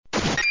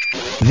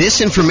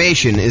This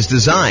information is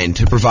designed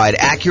to provide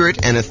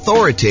accurate and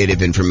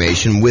authoritative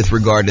information with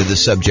regard to the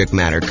subject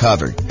matter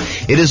covered.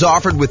 It is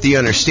offered with the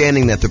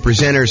understanding that the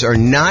presenters are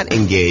not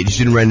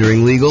engaged in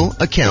rendering legal,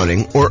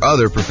 accounting, or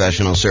other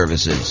professional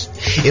services.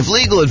 If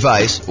legal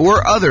advice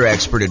or other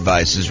expert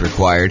advice is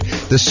required,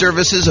 the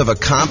services of a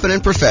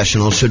competent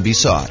professional should be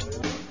sought.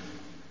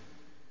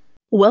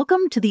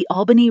 Welcome to the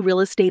Albany Real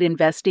Estate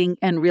Investing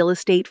and Real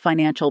Estate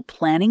Financial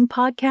Planning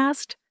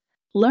Podcast.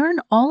 Learn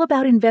all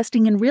about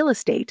investing in real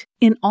estate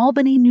in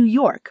Albany, New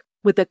York,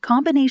 with a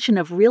combination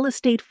of real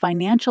estate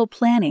financial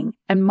planning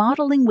and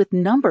modeling with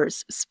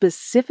numbers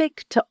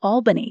specific to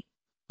Albany,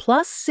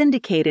 plus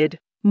syndicated,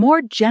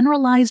 more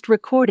generalized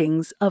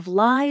recordings of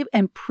live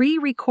and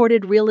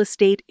pre-recorded real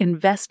estate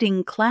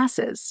investing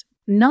classes,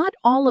 not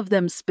all of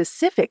them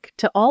specific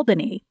to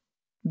Albany.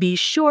 Be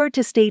sure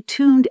to stay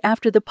tuned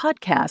after the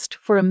podcast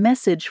for a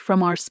message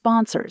from our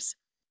sponsors.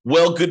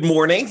 Well, good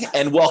morning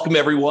and welcome,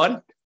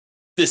 everyone.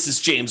 This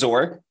is James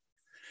Orr,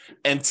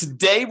 and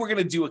today we're going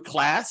to do a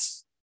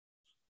class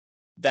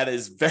that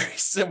is very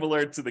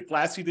similar to the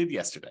class we did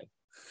yesterday.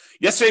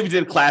 Yesterday, we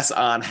did a class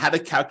on how to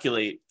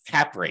calculate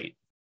cap rate,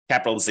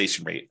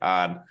 capitalization rate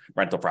on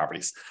rental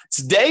properties.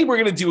 Today, we're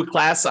going to do a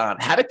class on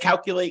how to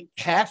calculate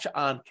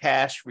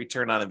cash-on-cash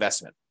return on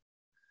investment.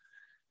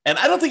 And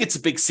I don't think it's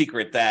a big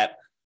secret that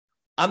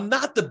I'm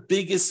not the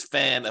biggest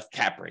fan of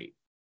cap rate.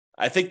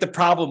 I think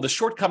the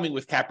shortcoming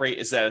with cap rate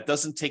is that it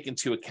doesn't take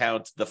into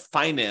account the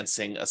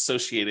financing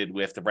associated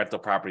with the rental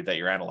property that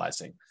you're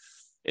analyzing.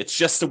 It's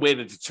just a way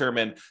to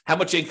determine how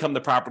much income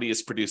the property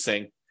is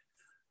producing,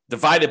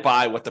 divided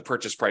by what the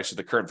purchase price or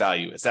the current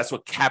value is. That's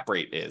what cap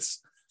rate is.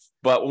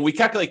 But when we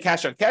calculate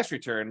cash on cash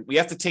return, we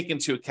have to take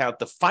into account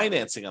the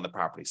financing on the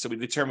property. So we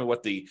determine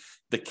what the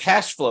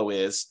cash flow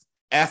is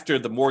after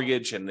the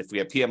mortgage and if we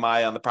have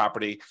PMI on the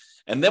property.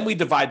 And then we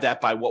divide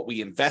that by what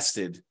we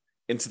invested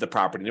into the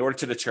property in order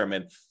to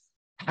determine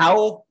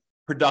how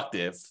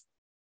productive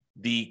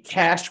the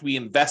cash we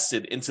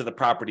invested into the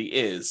property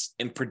is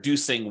in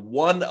producing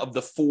one of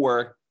the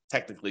four,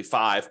 technically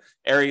five,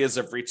 areas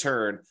of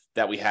return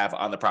that we have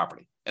on the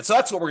property. And so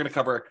that's what we're going to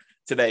cover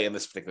today in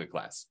this particular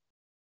class,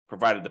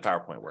 provided the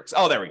PowerPoint works.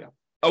 Oh, there we go.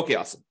 Okay,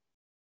 awesome.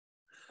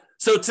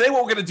 So today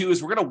what we're going to do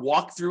is we're going to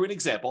walk through an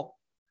example,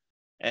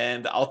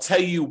 and I'll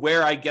tell you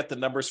where I get the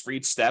numbers for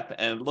each step.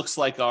 And it looks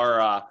like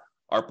our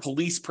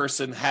police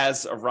person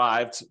has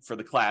arrived for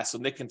the class. So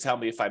Nick can tell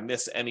me if I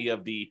miss any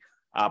of the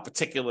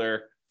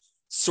particular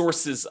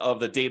sources of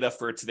the data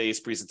for today's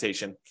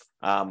presentation.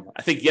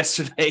 I think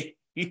yesterday,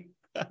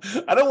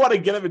 I don't want to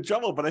get him in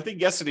trouble, but I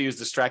think yesterday he was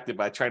distracted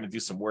by trying to do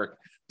some work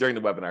during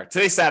the webinar.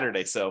 Today's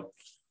Saturday, so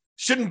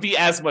shouldn't be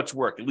as much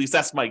work. At least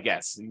that's my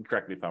guess. You can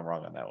correct me if I'm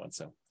wrong on that one.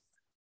 So,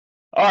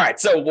 all right,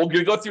 so we're going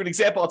to go through an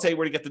example. I'll tell you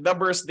where to get the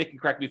numbers. Nick can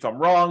correct me if I'm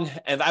wrong.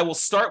 And I will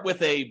start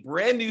with a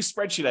brand new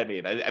spreadsheet I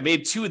made. I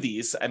made two of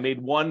these. I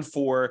made one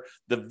for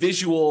the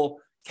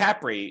visual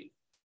cap rate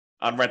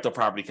on rental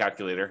property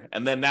calculator.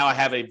 And then now I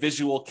have a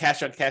visual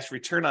cash-on-cash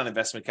return on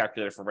investment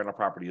calculator for rental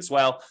property as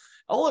well.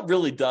 All it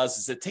really does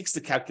is it takes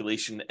the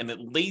calculation and it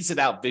lays it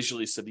out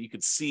visually so that you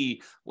could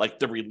see like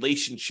the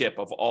relationship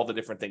of all the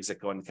different things that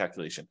go in the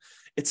calculation.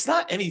 It's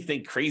not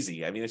anything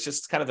crazy. I mean, it's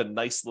just kind of a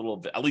nice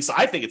little, at least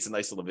I think it's a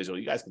nice little visual.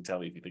 You guys can tell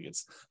me if you think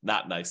it's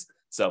not nice.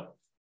 So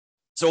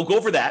we'll go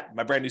over that,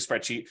 my brand new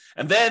spreadsheet.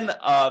 And then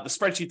the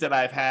spreadsheet that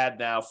I've had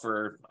now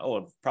for,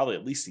 probably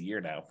at least a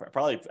year now.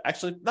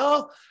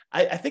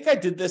 I think I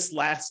did this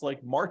last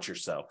like March or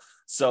so.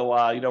 So,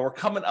 we're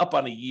coming up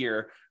on a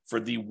year for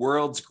the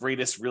world's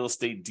greatest real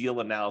estate deal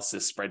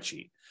analysis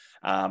spreadsheet.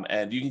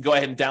 And you can go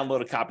ahead and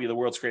download a copy of the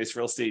world's greatest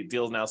real estate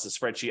deal analysis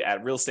spreadsheet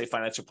at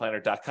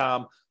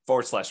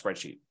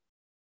realestatefinancialplanner.com/spreadsheet.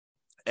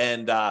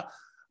 And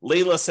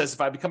Layla says,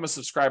 if I become a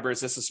subscriber, is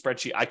this a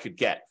spreadsheet I could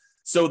get?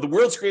 So the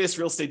world's greatest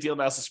real estate deal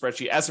analysis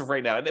spreadsheet, as of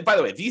right now, and by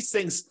the way, these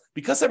things,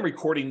 because I'm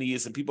recording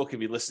these and people can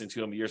be listening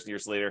to them years and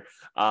years later,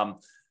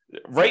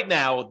 right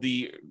now,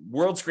 the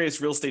world's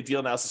greatest real estate deal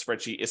analysis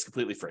spreadsheet is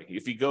completely free.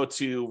 If you go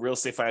to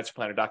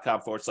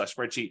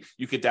realestatefinancialplanner.com/spreadsheet,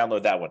 you could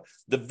download that one.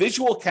 The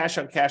visual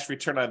cash-on-cash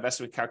return on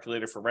investment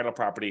calculator for rental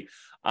property,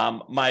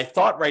 my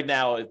thought right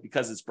now,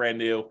 because it's brand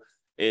new,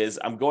 is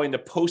I'm going to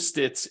post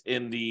it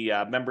in the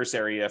members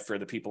area for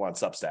the people on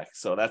Substack.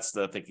 So that's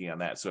the thinking on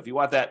that. So if you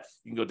want that,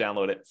 you can go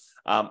download it.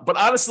 But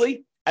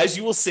honestly, as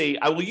you will see,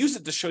 I will use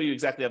it to show you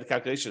exactly how the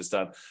calculation is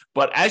done.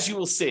 But as you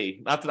will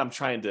see, not that I'm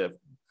trying to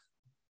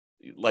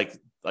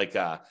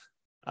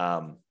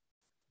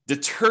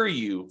deter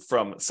you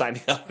from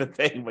signing up and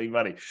paying me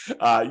money.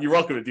 You're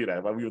welcome to do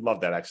that. We would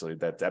love that, actually.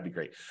 That'd be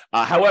great.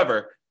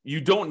 However,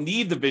 you don't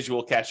need the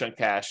visual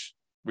cash-on-cash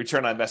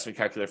return on investment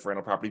calculator for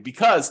rental property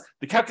because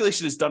the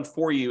calculation is done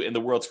for you in the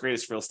world's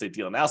greatest real estate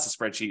deal analysis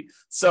spreadsheet.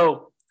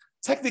 So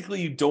technically,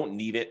 you don't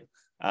need it,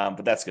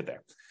 but that's good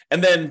there.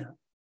 And then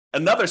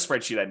another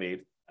spreadsheet I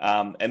made,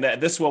 and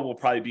this one will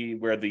probably be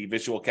where the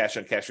visual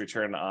cash-on-cash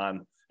return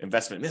on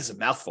investment. This is a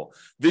mouthful.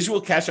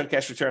 Visual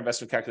cash-on-cash return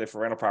investment calculator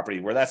for rental property,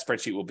 where that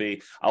spreadsheet will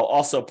be. I'll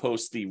also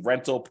post the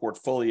rental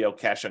portfolio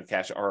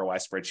cash-on-cash ROI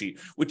spreadsheet,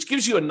 which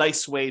gives you a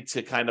nice way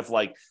to kind of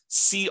like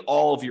see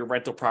all of your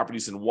rental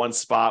properties in one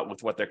spot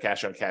with what their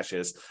cash-on-cash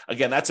is.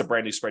 Again, that's a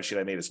brand new spreadsheet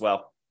I made as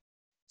well.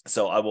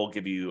 So I will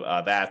give you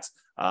that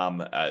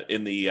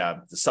in the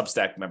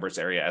Substack members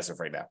area as of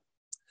right now.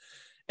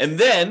 And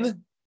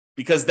then,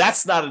 because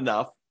that's not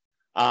enough,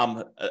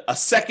 a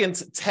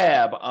second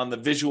tab on the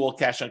visual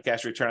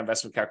cash-on-cash return on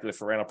investment calculator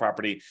for rental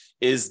property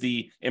is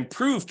the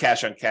improved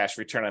cash-on-cash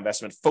return on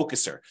investment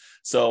focuser.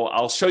 So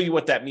I'll show you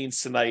what that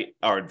means tonight,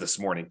 or this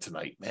morning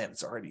tonight. Man,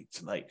 it's already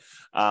tonight.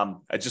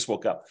 I just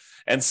woke up.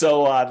 And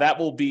so that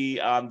will be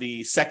on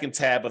the second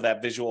tab of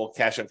that visual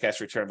cash-on-cash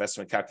return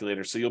investment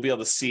calculator. So you'll be able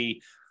to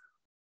see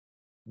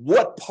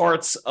what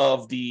parts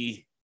of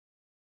the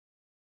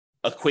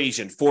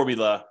equation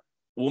formula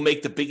will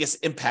make the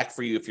biggest impact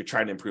for you if you're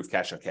trying to improve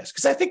cash on cash.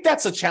 Because I think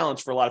that's a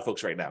challenge for a lot of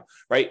folks right now,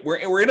 right?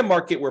 We're in a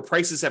market where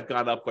prices have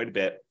gone up quite a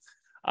bit.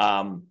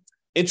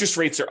 Interest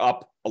rates are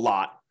up a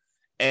lot,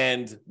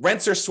 and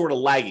rents are sort of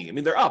lagging. I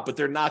mean, they're up, but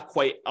they're not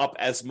quite up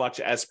as much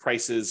as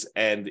prices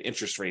and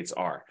interest rates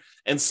are.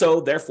 And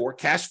so therefore,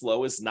 cash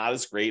flow is not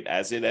as great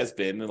as it has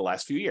been in the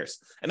last few years.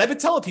 And I've been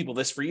telling people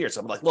this for years.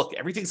 I'm like, look,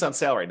 everything's on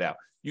sale right now.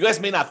 You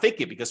guys may not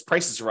think it because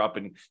prices are up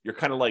and you're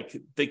kind of like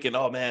thinking,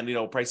 oh man,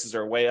 prices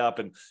are way up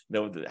and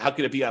how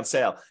could it be on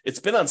sale? It's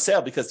been on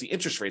sale because the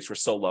interest rates were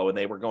so low and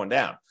they were going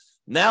down.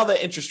 Now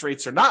that interest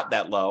rates are not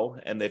that low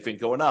and they've been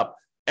going up,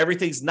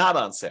 everything's not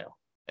on sale.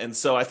 And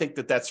so I think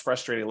that that's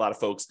frustrating a lot of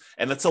folks.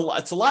 And it's a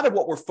lot of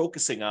what we're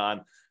focusing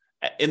on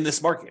in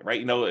this market,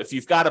 right? If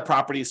you've got a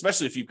property,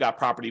 especially if you've got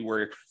property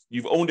where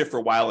you've owned it for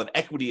a while and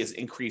equity has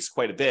increased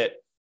quite a bit,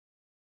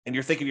 and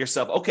you're thinking to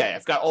yourself, okay,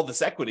 I've got all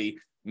this equity,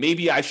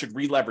 maybe I should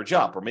re-leverage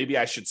up, or maybe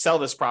I should sell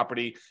this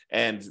property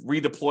and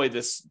redeploy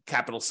this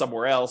capital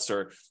somewhere else,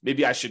 or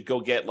maybe I should go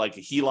get like a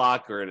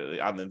HELOC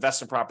or on the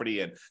investment property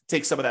and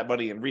take some of that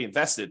money and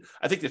reinvest it.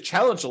 I think the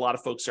challenge a lot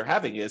of folks are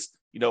having is,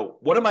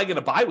 what am I going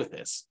to buy with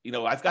this?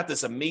 I've got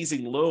this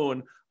amazing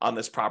loan on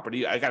this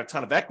property. I got a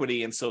ton of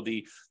equity. And so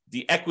the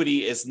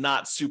equity is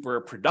not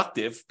super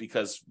productive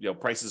because,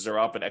 prices are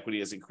up and equity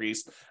has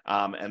increased.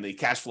 And the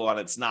cash flow on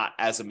it's not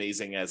as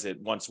amazing as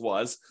it once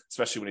was,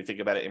 especially when you think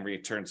about it in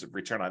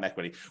return on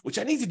equity, which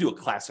I need to do a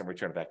class on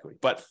return of equity,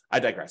 but I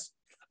digress.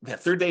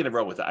 Third day in a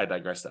row with the I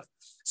digress stuff.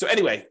 So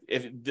anyway,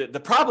 if the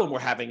problem we're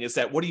having is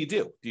that what do you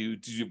do? Do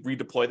you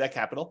redeploy that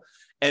capital?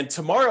 And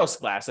tomorrow's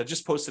class, I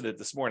just posted it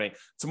this morning.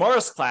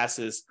 Tomorrow's class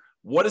is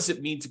what does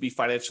it mean to be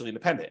financially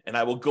independent? And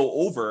I will go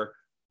over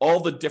all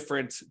the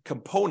different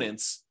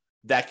components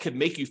that could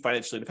make you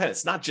financially independent.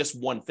 It's not just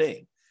one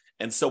thing.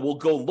 And so we'll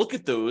go look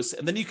at those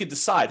and then you can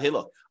decide, hey,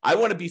 look, I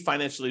want to be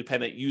financially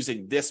independent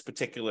using this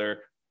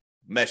particular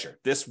measure,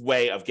 this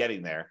way of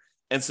getting there.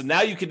 And so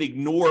now you can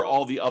ignore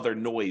all the other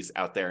noise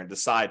out there and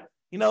decide,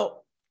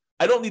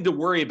 I don't need to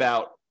worry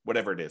about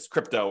whatever it is,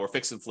 crypto or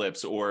fix and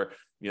flips, or,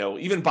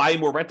 even buying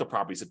more rental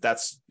properties. If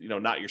that's,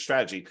 not your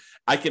strategy,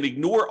 I can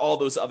ignore all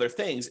those other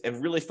things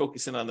and really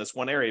focus in on this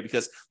one area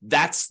because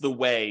that's the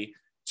way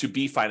to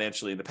be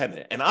financially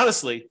independent. And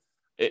honestly,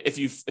 if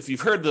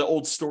you've heard the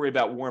old story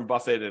about Warren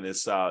Buffett and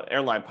his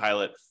airline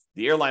pilot,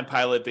 the airline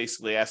pilot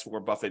basically asked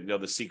Warren Buffett,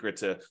 the secret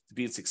to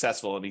being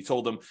successful. And he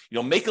told him,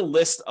 make a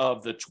list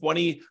of the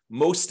 20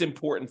 most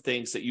important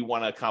things that you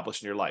want to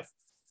accomplish in your life.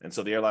 And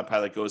so the airline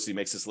pilot goes, he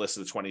makes this list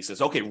of the 20, he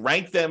says, okay,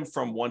 rank them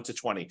from 1 to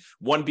 20,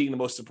 1 being the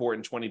most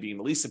important, 20 being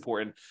the least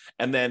important.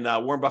 And then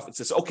Warren Buffett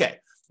says, okay,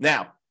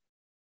 now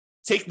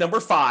take number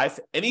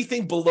 5,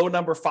 anything below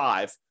number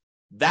 5,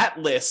 that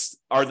list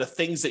are the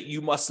things that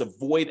you must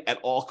avoid at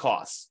all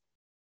costs.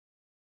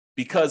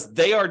 Because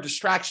they are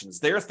distractions.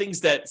 They are things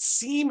that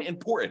seem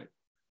important,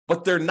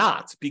 but they're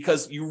not,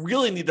 because you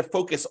really need to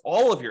focus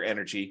all of your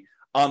energy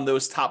on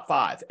those top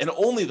 5 and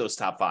only those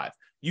top 5.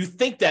 You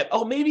think that,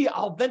 oh, maybe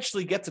I'll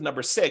eventually get to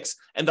number 6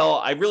 and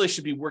I really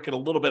should be working a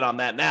little bit on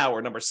that now,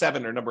 or number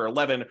 7 or number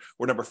 11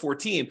 or number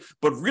 14.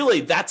 But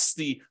really, that's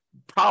the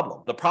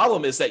problem. The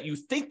problem is that you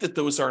think that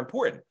those are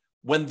important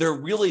when they're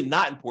really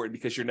not important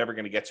because you're never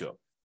going to get to them.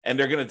 And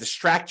they're going to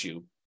distract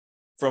you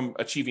from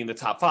achieving the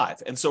top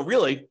 5. And so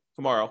really,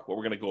 tomorrow, what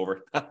we're going to go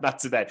over, not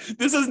today,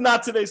 this is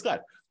not today's class,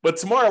 but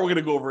tomorrow we're going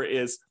to go over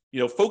is,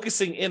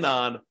 focusing in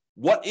on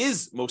what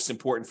is most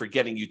important for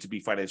getting you to be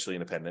financially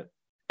independent.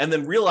 And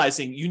then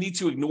realizing you need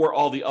to ignore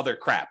all the other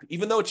crap,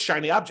 even though it's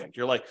shiny object.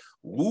 You're like,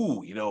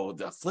 ooh,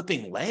 the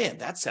flipping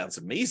land, that sounds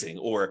amazing.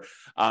 Or,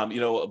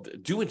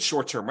 doing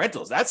short-term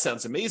rentals, that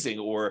sounds amazing.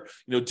 Or,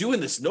 doing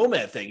this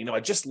nomad thing,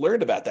 I just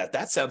learned about that.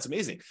 That sounds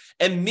amazing.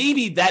 And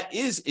maybe that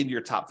is in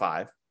your top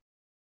 5.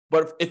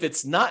 But if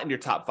it's not in your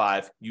top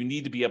 5, you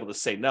need to be able to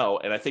say no.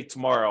 And I think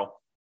tomorrow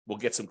we'll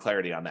get some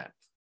clarity on that.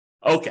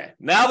 Okay,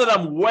 now that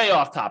I'm way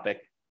off topic,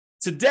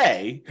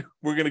 today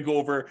we're going to go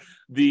over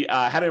the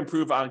how to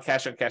improve on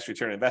cash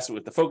return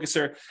investment with the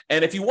focuser.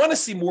 And if you want to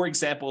see more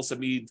examples of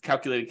me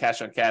calculating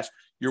cash on cash,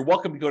 you're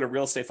welcome to go to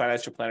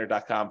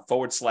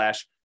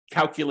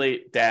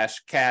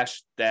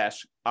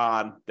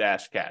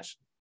realestatefinancialplanner.com/calculate-cash-on-cash.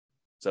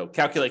 So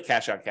calculate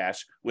cash on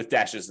cash with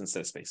dashes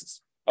instead of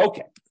spaces.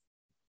 Okay.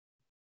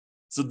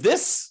 So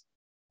this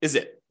is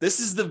it. This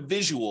is the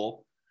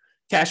visual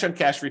cash on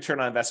cash return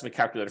on investment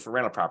calculator for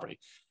rental property.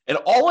 And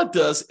all it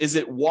does is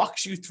it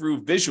walks you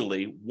through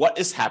visually what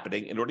is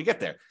happening in order to get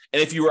there.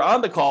 And if you were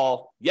on the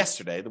call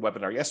yesterday, the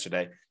webinar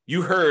yesterday,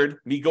 you heard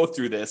me go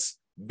through this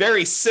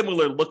very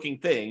similar looking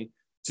thing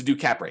to do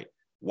cap rate.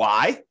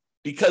 Why?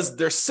 Because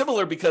they're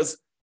similar, because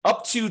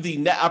up to the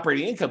net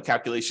operating income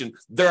calculation,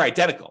 they're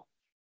identical.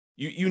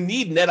 You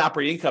need net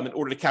operating income in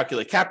order to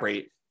calculate cap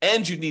rate,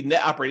 and you need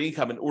net operating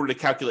income in order to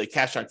calculate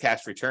cash on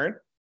cash return.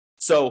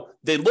 So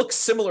they look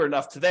similar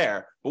enough to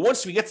there, but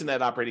once we get to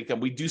net operating income,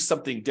 we do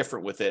something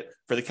different with it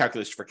for the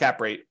calculation for cap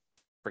rate.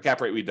 For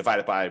cap rate, we divide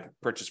it by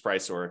purchase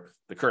price or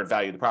the current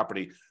value of the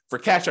property. For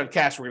cash on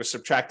cash, we're going to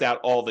subtract out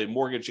all the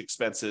mortgage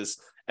expenses,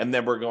 and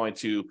then we're going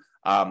to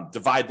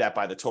divide that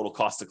by the total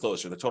cost to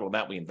close, or the total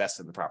amount we invest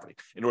in the property,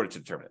 in order to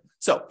determine it.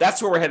 So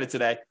that's where we're headed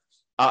today.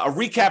 A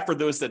recap for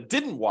those that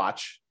didn't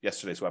watch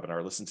yesterday's webinar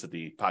or listen to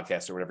the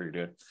podcast or whatever you're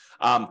doing.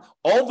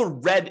 All the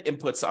red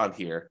inputs on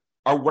here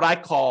are what I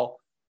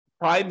call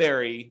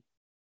primary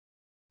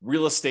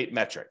real estate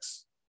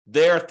metrics.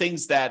 They are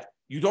things that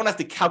you don't have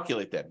to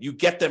calculate them. You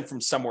get them from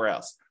somewhere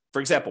else.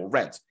 For example,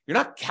 rent. You're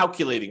not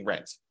calculating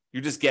rent.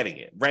 You're just getting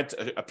it. Rent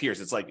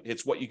appears.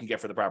 It's what you can get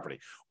for the property.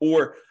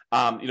 Or,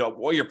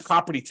 what your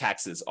property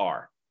taxes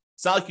are.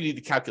 It's not like you need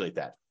to calculate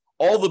that.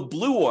 All the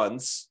blue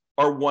ones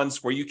are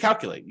ones where you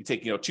calculate. You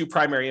take, two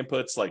primary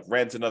inputs like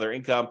rent and other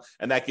income,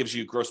 and that gives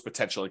you gross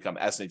potential income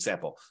as an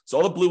example. So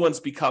all the blue ones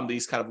become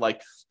these kind of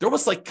like, they're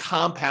almost like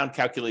compound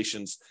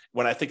calculations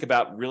when I think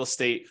about real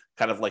estate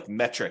kind of like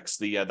metrics,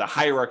 the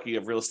hierarchy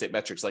of real estate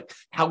metrics, like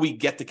how we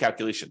get the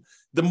calculation.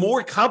 The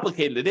more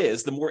complicated it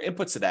is, the more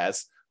inputs it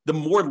has, the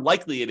more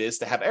likely it is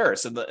to have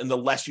errors, and the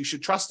less you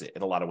should trust it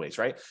in a lot of ways,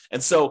 right?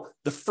 And so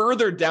the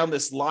further down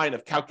this line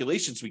of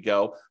calculations we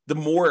go, the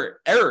more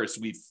errors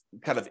we've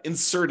kind of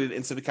inserted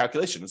into the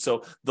calculation. And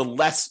so the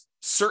less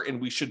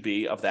certain we should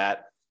be of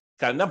that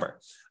kind of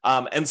number.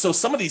 And so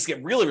some of these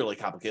get really, really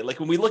complicated. Like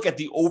when we look at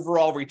the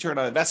overall return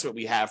on investment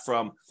we have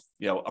from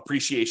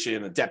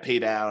appreciation and debt pay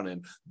down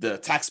and the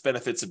tax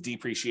benefits of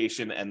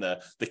depreciation and the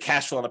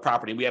cash flow on the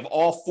property. We have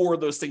all four of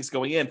those things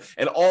going in,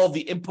 and all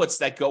the inputs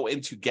that go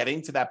into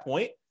getting to that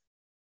point.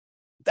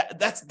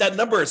 That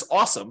number is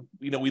awesome.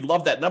 We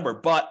love that number,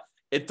 but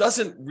it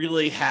doesn't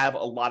really have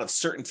a lot of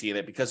certainty in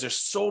it because there's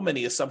so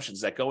many assumptions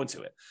that go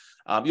into it.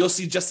 You'll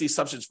see just the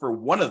assumptions for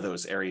one of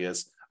those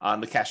areas on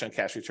the cash on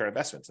cash return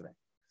investment today.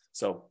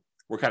 So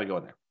we're kind of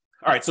going there.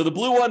 All right. So the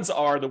blue ones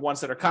are the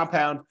ones that are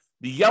compound.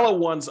 The yellow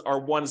ones are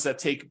ones that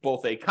take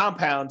both a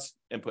compound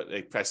and put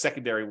a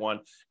secondary one,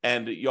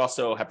 and you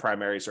also have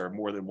primaries or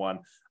more than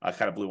one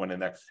kind of blue one in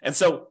there. And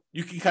so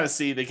you can kind of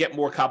see they get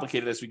more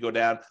complicated as we go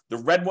down. The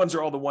red ones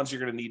are all the ones you're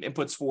going to need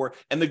inputs for,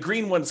 and the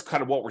green one's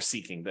kind of what we're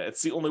seeking.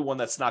 It's the only one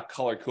that's not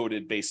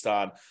color-coded based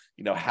on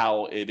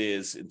how it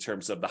is in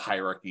terms of the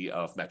hierarchy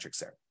of metrics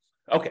there.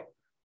 Okay,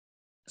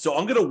 so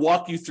I'm going to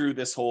walk you through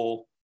this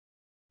whole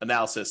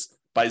analysis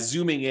by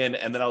zooming in,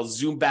 and then I'll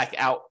zoom back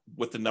out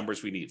with the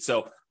numbers we need.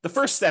 So the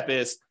first step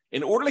is,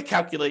 in order to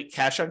calculate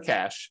cash on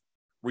cash,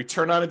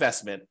 return on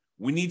investment,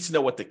 we need to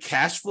know what the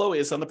cash flow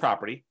is on the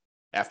property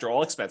after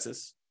all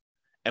expenses,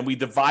 and we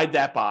divide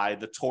that by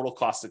the total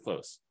cost to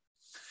close.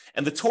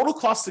 And the total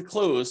cost to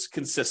close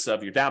consists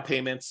of your down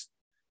payments,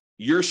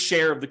 your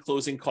share of the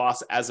closing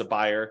costs as a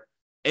buyer,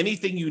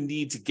 anything you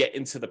need to get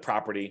into the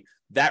property,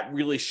 that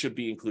really should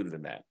be included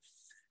in that.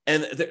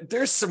 And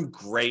there's some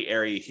gray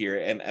area here,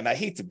 and I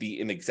hate to be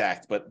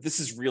inexact, but this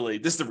is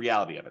the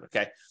reality of it,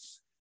 okay?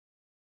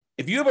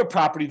 If you have a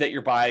property that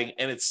you're buying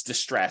and it's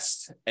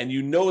distressed, and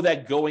you know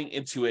that going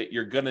into it,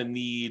 you're going to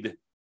need,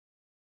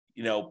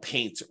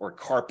 paint or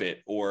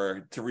carpet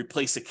or to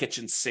replace a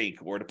kitchen sink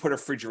or to put a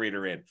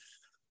refrigerator in,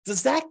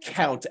 does that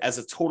count as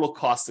a total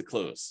cost to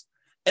close?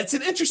 And it's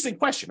an interesting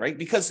question, right?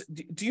 Because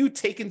do you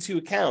take into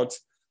account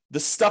the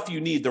stuff you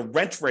need, the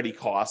rent-ready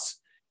costs,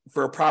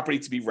 for a property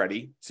to be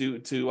ready to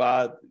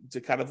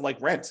kind of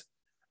like rent?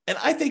 And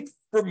I think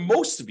for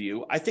most of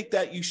you, I think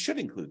that you should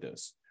include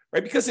those,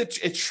 right? Because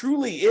it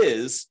truly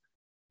is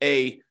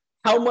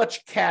how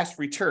much cash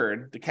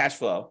return, the cash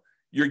flow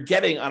you're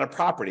getting on a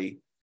property,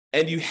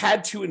 and you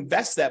had to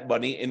invest that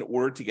money in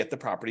order to get the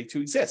property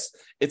to exist.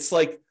 It's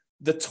like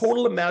the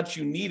total amount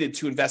you needed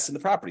to invest in the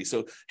property.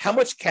 So how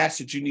much cash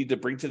did you need to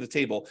bring to the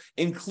table,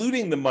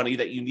 including the money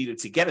that you needed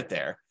to get it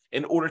there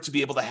in order to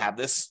be able to have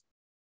this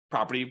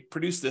property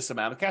produce this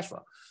amount of cash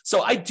flow?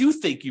 So I do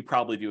think you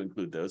probably do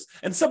include those.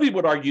 And some people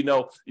would argue,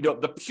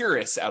 the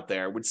purists out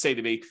there would say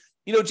to me,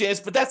 James,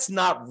 but that's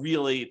not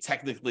really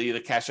technically the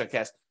cash on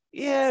cash.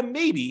 Yeah,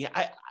 maybe.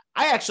 I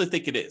actually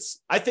think it is.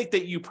 I think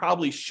that you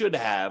probably should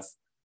have,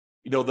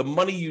 the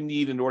money you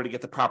need in order to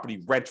get the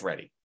property rent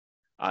ready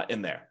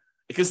in there.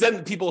 Because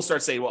then people will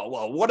start saying,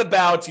 well, what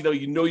about, you're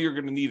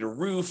going to need a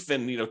roof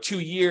and, 2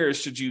 years,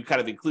 should you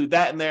kind of include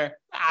that in there?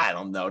 I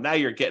don't know. Now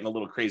you're getting a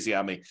little crazy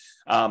on me.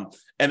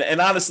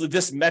 And honestly,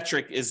 this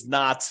metric is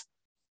not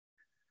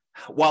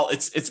while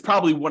it's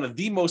probably one of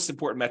the most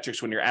important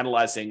metrics when you're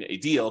analyzing a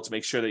deal to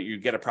make sure that you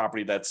get a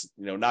property that's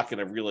not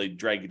going to really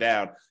drag you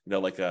down,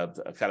 like a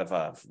kind of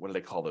a, what do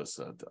they call those?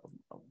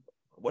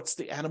 What's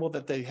the animal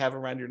that they have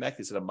around your neck?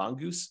 Is it a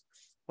mongoose?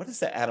 What is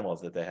the animal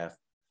that they have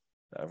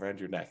around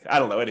your neck? I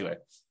don't know. Anyway,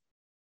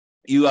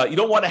 you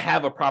don't want to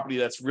have a property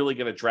that's really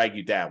going to drag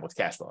you down with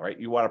cash flow, right?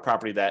 You want a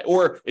property that,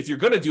 or if you're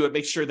going to do it,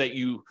 make sure that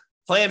you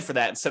plan for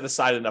that and set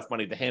aside enough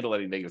money to handle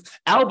any negatives.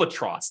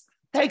 Albatross.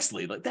 Thanks,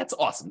 Lee. Like, that's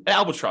awesome.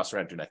 Albatross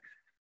around your neck.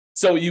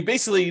 So you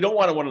don't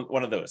want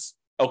one of those.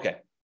 Okay.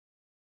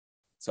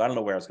 So I don't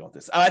know where I was going with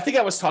this. I think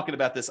I was talking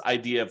about this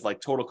idea of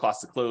like total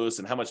cost to close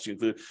and how much do you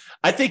include.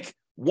 I think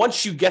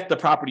once you get the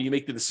property, you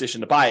make the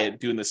decision to buy it,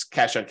 doing this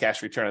cash on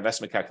cash return on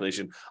investment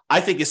calculation. I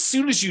think as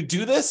soon as you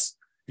do this,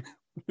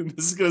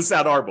 this is going to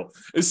sound horrible.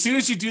 As soon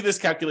as you do this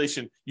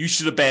calculation, you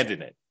should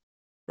abandon it,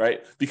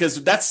 right?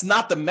 Because that's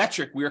not the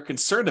metric we are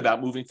concerned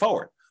about moving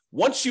forward.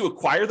 Once you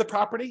acquire the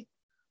property,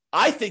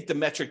 I think the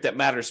metric that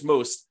matters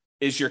most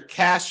is your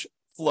cash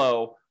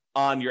flow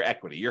on your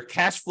equity, your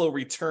cash flow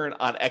return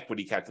on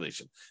equity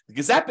calculation,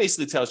 because that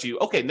basically tells you,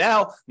 okay,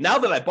 now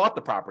that I bought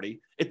the property,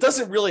 it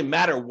doesn't really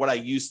matter what I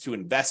use to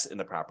invest in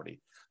the property.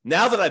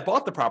 Now that I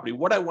bought the property,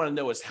 what I want to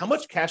know is how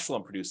much cash flow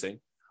I'm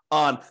producing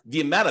on the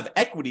amount of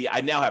equity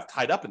I now have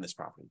tied up in this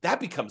property. That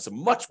becomes a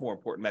much more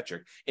important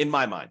metric in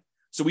my mind.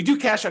 So we do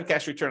cash on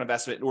cash return on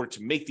investment in order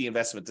to make the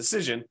investment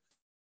decision.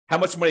 How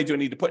much money do I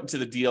need to put into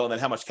the deal? And then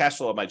how much cash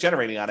flow am I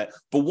generating on it?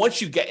 But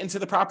once you get into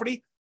the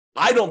property,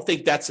 I don't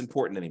think that's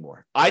important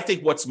anymore. I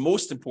think what's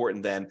most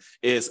important then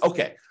is,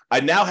 okay,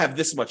 I now have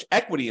this much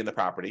equity in the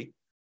property,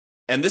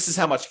 and this is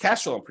how much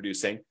cash flow I'm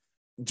producing.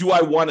 Do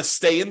I want to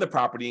stay in the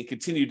property and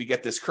continue to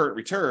get this current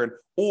return?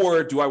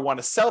 Or do I want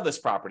to sell this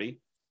property,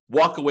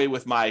 walk away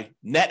with my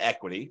net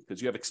equity,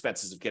 because you have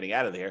expenses of getting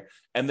out of there,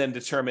 and then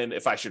determine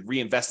if I should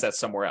reinvest that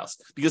somewhere else?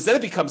 Because then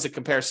it becomes a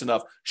comparison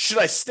of, should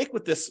I stick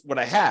with this, what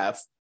I have,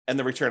 and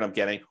the return I'm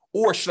getting,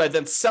 or should I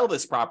then sell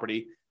this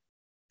property,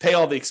 pay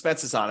all the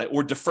expenses on it,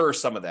 or defer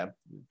some of them?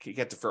 You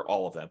can't defer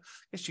all of them.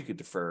 I guess you could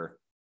defer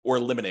or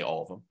eliminate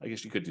all of them. I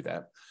guess you could do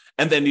that.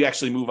 And then you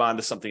actually move on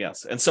to something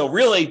else. And so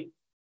really,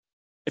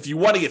 if you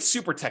want to get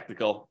super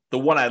technical, the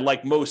one I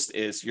like most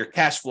is your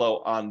cash flow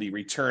on the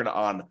return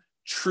on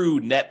true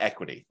net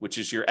equity, which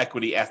is your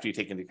equity after you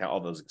take into account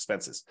all those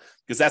expenses,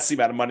 because that's the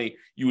amount of money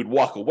you would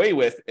walk away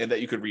with and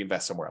that you could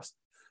reinvest somewhere else.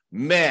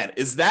 Man,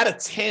 is that a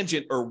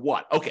tangent or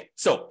what? Okay,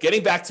 so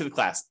getting back to the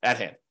class at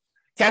hand,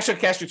 cash on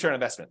cash return on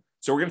investment.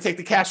 So we're going to take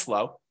the cash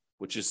flow,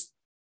 which is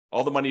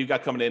all the money you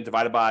got coming in,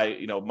 divided by,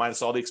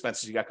 minus all the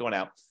expenses you got going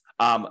out,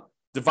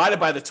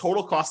 divided by the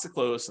total cost to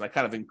close. And I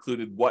kind of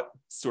included what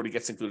sort of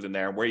gets included in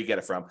there and where you get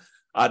it from.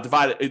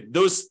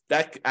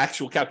 That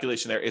actual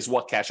calculation there is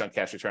what cash on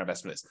cash return on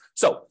investment is.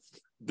 So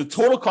the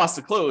total cost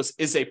to close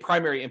is a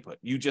primary input.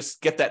 You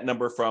just get that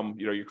number from,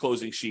 your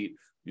closing sheet,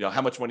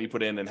 how much money you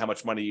put in and how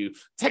much money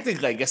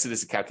technically, I guess it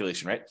is a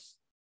calculation, right?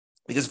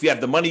 Because if you have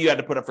the money you had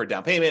to put up for a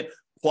down payment,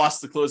 plus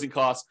the closing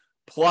costs,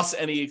 plus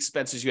any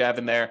expenses you have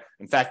in there.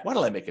 In fact, why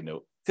don't I make a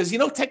note? Because,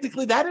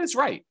 technically that is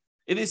right.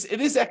 It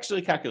is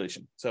actually a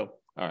calculation. So,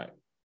 all right.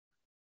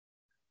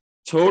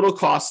 Total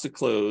cost to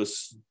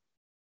close.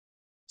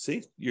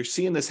 See, you're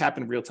seeing this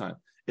happen in real time.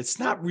 It's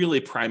not really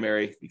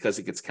primary because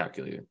it gets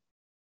calculated.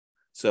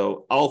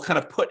 So I'll kind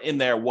of put in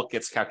there what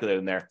gets calculated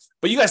in there,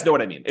 but you guys know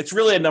what I mean. It's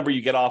really a number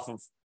you get off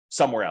of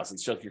somewhere else.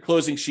 It's just your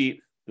closing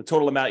sheet, the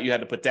total amount you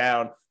had to put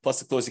down, plus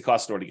the closing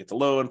costs in order to get the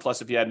loan,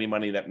 plus if you had any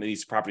money that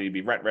needs the property to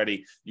be rent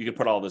ready, you can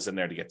put all this in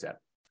there to get that.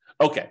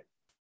 Okay.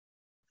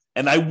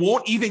 And I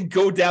won't even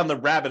go down the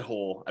rabbit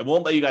hole. I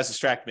won't let you guys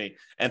distract me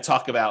and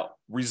talk about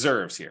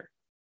reserves here,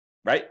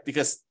 right?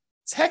 Because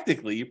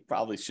technically, you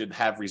probably should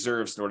have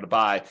reserves in order to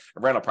buy a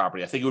rental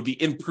property. I think it would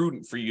be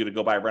imprudent for you to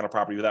go buy a rental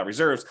property without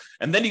reserves.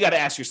 And then you got to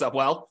ask yourself,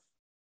 well,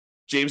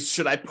 James,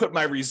 should I put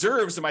my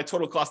reserves in my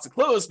total cost to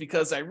close?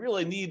 Because I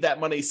really need that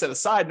money set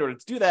aside in order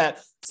to do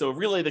that. So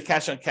really the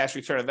cash on cash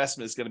return on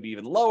investment is going to be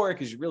even lower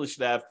because you really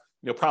should have,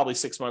 probably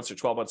 6 months or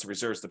 12 months of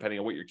reserves, depending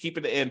on what you're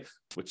keeping it in,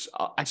 which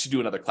I should do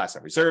another class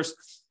on reserves.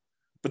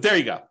 But there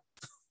you go.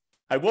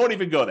 I won't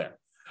even go there.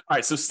 All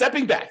right, so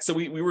stepping back. So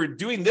we were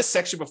doing this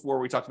section before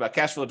where we talked about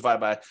cash flow divided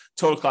by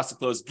total cost to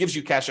close gives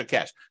you cash on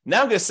cash.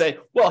 Now I'm going to say,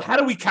 well, how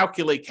do we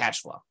calculate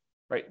cash flow,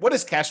 right? What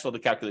does cash flow, the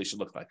calculation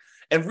look like?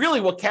 And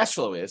really what cash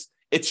flow is,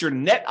 it's your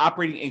net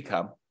operating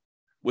income,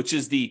 which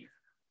is the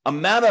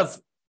amount of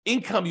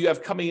income you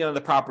have coming in on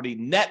the property,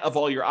 net of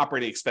all your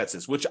operating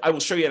expenses, which I will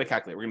show you how to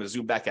calculate. We're going to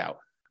zoom back out.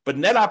 But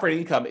net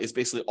operating income is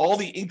basically all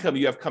the income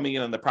you have coming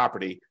in on the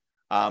property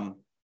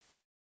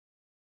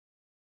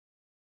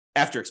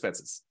after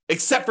expenses,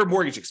 except for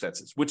mortgage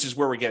expenses, which is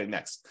where we're getting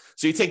next.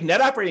 So you take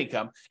net operating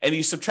income and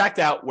you subtract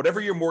out whatever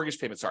your mortgage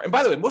payments are. And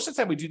by the way, most of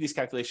the time we do these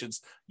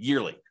calculations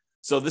yearly.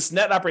 So this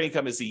net operating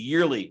income is the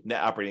yearly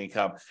net operating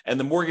income, and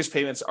the mortgage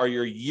payments are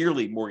your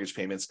yearly mortgage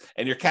payments,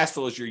 and your cash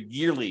flow is your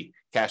yearly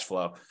cash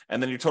flow.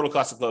 And then your total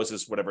cost of close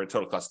is whatever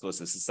total cost of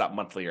close is. It's not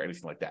monthly or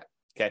anything like that.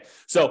 Okay.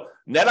 So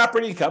net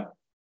operating income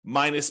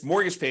minus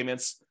mortgage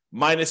payments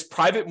minus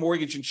private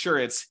mortgage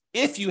insurance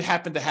if you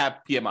happen to have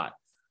PMI.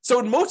 So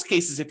in most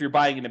cases, if you're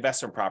buying an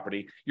investment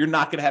property, you're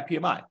not going to have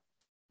PMI,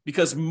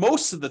 because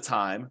most of the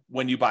time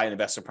when you buy an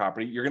investment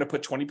property, you're going to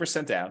put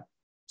 20% down,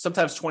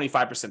 sometimes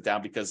 25%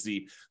 down, because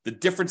the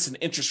difference in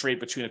interest rate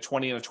between a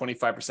 20 and a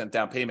 25%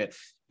 down payment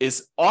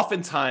is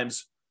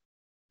oftentimes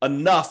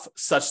enough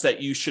such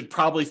that you should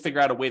probably figure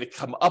out a way to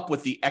come up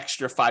with the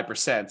extra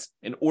 5%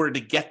 in order to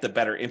get the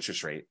better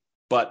interest rate.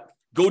 But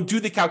go do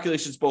the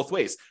calculations both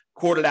ways.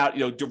 Quote it out,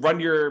 to run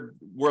your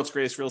world's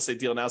greatest real estate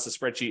deal analysis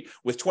spreadsheet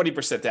with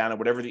 20% down and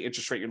whatever the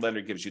interest rate your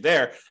lender gives you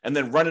there, and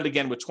then run it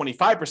again with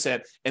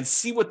 25% and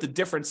see what the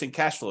difference in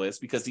cash flow is,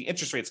 because the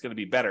interest rate is going to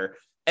be better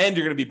and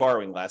you're going to be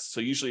borrowing less.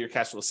 So usually your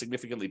cash flow is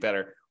significantly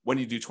better when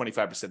you do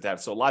 25% down.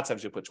 So a lot of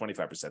times you'll put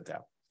 25%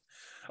 down.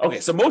 Okay,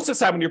 so most of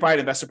the time when you're buying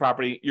investment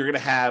property, you're going to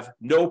have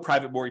no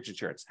private mortgage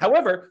insurance.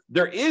 However,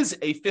 there is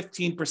a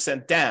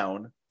 15%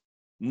 down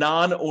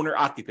non-owner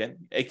occupant,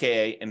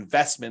 aka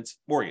investment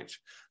mortgage.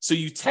 So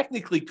you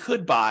technically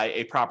could buy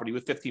a property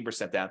with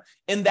 15% down.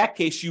 In that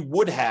case, you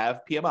would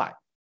have PMI.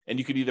 And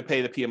you could either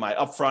pay the PMI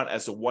upfront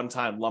as a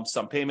one-time lump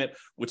sum payment,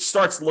 which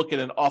starts looking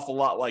an awful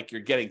lot like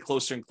you're getting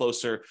closer and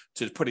closer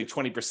to putting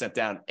 20%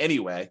 down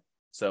anyway.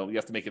 So you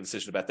have to make a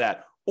decision about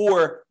that.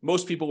 Or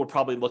most people would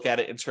probably look at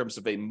it in terms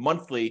of a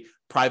monthly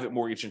private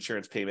mortgage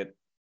insurance payment,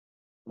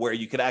 where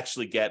you could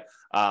actually get,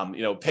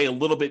 pay a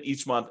little bit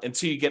each month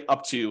until you get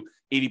up to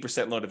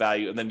 80% loan to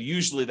value. And then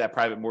usually that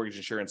private mortgage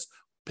insurance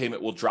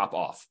payment will drop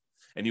off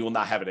and you will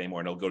not have it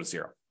anymore and it'll go to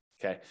zero.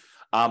 Okay.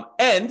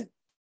 And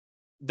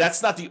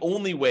that's not the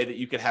only way that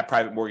you could have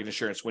private mortgage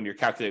insurance when you're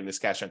calculating this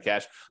cash on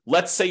cash.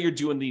 Let's say you're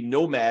doing the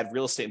nomad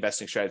real estate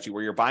investing strategy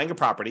where you're buying a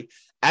property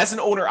as an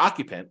owner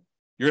occupant.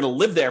 You're going to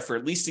live there for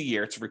at least a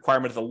year. It's a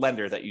requirement of the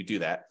lender that you do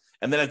that.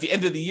 And then at the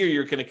end of the year,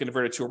 you're going to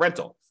convert it to a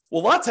rental.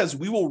 Well, a lot of times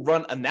we will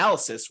run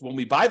analysis when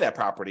we buy that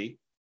property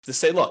to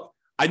say, look,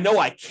 I know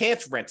I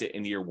can't rent it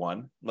in year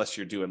one, unless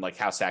you're doing like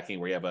house hacking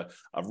where you have a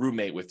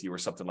roommate with you or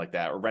something like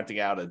that, or renting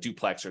out a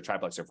duplex or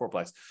triplex or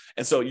fourplex.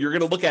 And so you're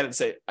going to look at it and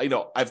say,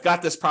 I've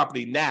got this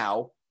property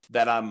now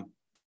that I'm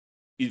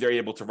either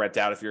able to rent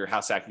out if you're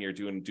house hacking, you're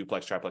doing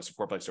duplex, triplex,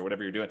 or fourplex, or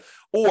whatever you're doing.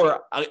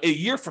 Or a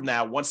year from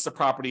now, once the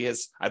property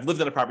I've lived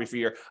in a property for a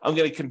year, I'm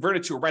going to convert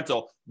it to a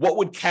rental. What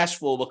would cash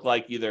flow look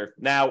like either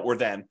now or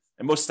then?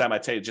 And most of the time I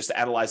tell you just to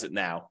analyze it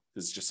now,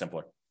 because it's just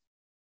simpler.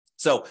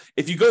 So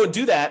if you go and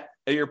do that,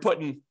 and you're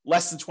putting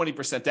less than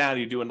 20% down,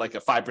 you're doing like a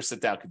 5%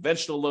 down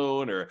conventional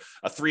loan, or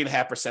a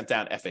 3.5%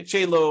 down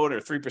FHA loan, or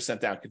 3%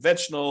 down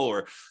conventional,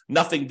 or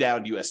nothing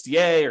down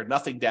USDA, or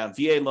nothing down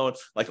VA loan,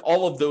 like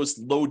all of those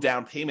low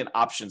down payment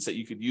options that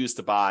you could use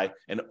to buy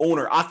an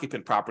owner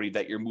occupant property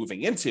that you're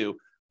moving into.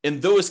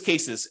 In those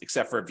cases,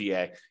 except for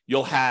VA,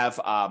 you'll have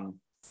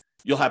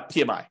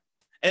PMI.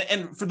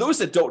 And for those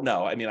that don't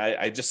know,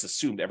 I just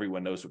assumed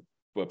everyone knows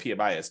what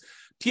PMI is.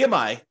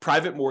 PMI,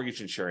 private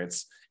mortgage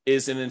insurance,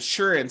 is an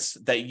insurance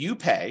that you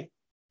pay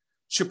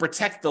to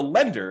protect the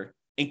lender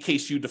in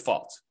case you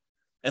default.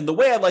 And the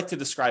way I like to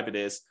describe it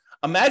is,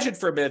 imagine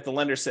for a minute the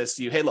lender says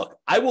to you, hey, look,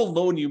 I will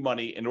loan you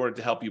money in order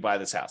to help you buy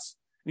this house.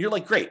 And you're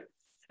like, great.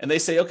 And they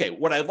say, okay,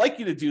 what I'd like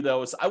you to do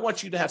though is I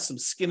want you to have some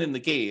skin in the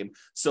game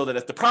so that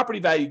if the property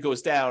value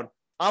goes down,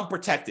 I'm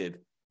protected,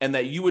 and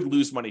that you would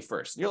lose money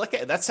first. And you're like,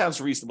 hey, that sounds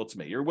reasonable to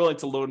me. You're willing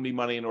to loan me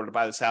money in order to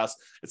buy this house.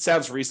 It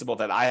sounds reasonable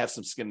that I have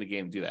some skin in the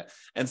game to do that.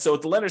 And so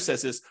what the lender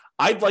says is,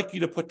 I'd like you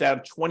to put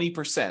down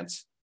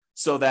 20%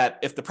 so that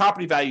if the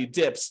property value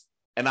dips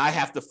and I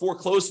have to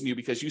foreclose on you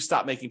because you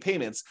stop making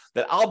payments,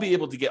 that I'll be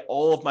able to get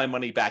all of my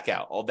money back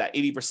out, all that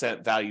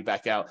 80% value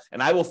back out.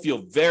 And I will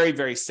feel very,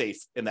 very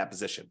safe in that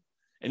position.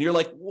 And you're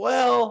like,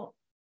 well,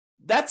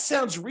 that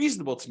sounds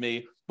reasonable to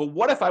me, but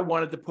what if I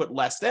wanted to put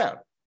less down?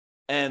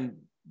 And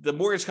the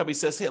mortgage company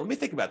says, hey, let me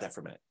think about that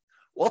for a minute.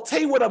 Well, I'll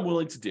tell you what I'm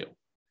willing to do.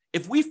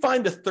 If we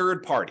find a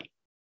third party,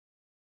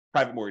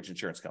 private mortgage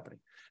insurance company,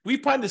 we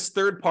find this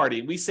third party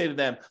and we say to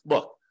them,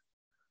 look,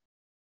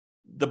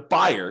 the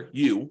buyer,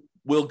 you,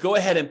 will go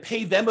ahead and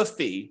pay them a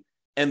fee,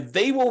 and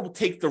they will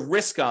take the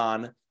risk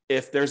on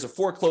if there's a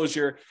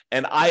foreclosure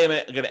and I am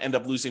going to end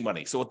up losing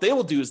money. So what they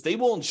will do is they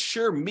will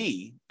insure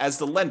me as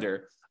the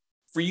lender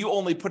for you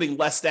only putting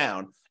less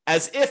down,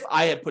 as if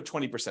I had put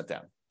 20%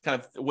 down. Kind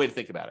of a way to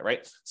think about it,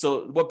 right?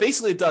 So what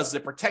basically it does is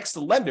it protects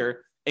the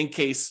lender in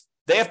case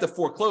they have to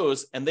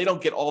foreclose and they don't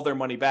get all their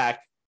money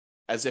back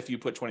as if you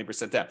put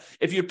 20% down.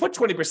 If you put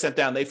 20%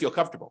 down, they feel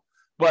comfortable.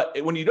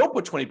 But when you don't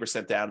put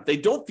 20% down, they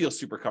don't feel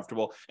super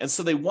comfortable. And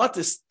so they want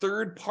this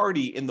third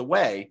party in the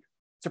way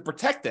to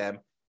protect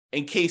them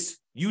in case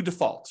you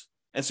default.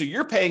 And so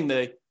you're paying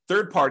the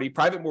third party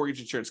private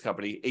mortgage insurance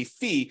company a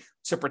fee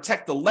to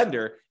protect the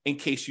lender in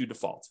case you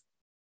default.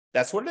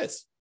 That's what it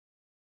is.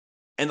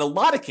 In a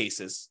lot of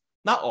cases,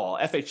 not all,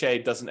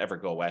 FHA doesn't ever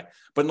go away,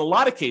 but in a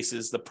lot of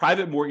cases, the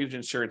private mortgage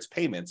insurance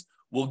payments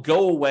will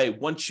go away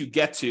once you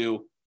get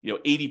to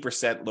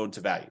 80% loan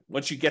to value.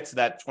 Once you get to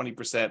that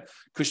 20%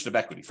 cushion of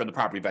equity from the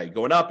property value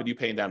going up and you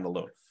paying down the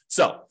loan.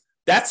 So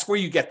That's where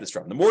you get this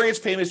from. The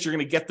mortgage payments, you're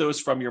going to get those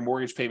from your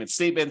mortgage payment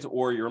statement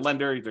or your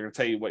lender. They're going to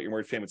tell you what your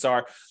mortgage payments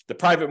are. The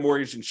private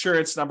mortgage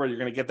insurance number, you're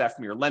going to get that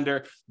from your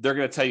lender. They're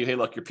going to tell you, hey,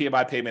 look, your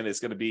PMI payment is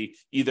going to be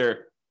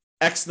either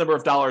X number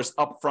of dollars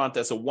upfront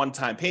as a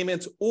one-time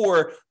payment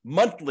or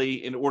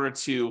monthly in order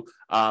to,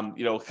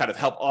 kind of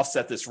help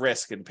offset this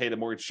risk and pay the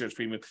mortgage insurance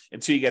premium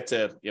until you get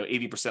to,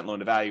 80% loan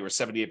to value or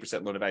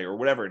 78% loan to value or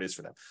whatever it is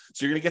for them.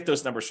 So you're going to get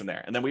those numbers from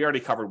there. And then we already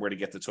covered where to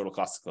get the total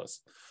cost to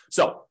close.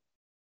 So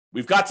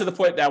we've got to the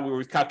point now where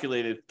we've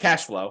calculated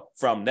cash flow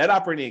from net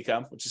operating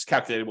income, which is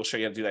calculated. We'll show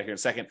you how to do that here in a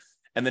second.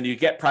 And then you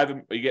get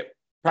private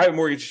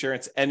mortgage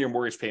insurance and your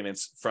mortgage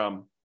payments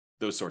from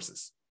those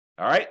sources.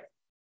 All right.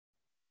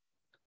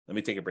 Let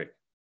me take a break.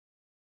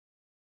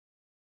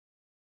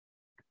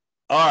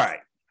 All right.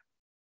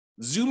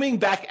 Zooming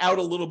back out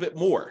a little bit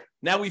more.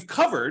 Now we've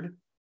covered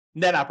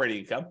net operating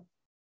income.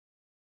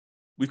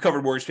 We've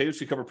covered mortgage payments.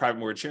 We covered private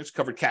mortgage insurance,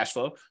 covered cash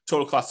flow,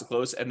 total cost to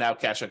close, and now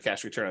cash on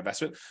cash return on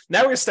investment. Now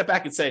we're going to step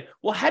back and say,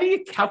 well, how do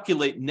you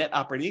calculate net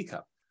operating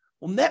income?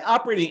 Well, net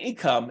operating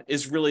income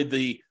is really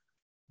the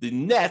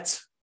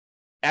net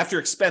after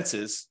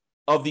expenses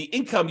of the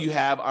income you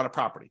have on a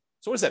property.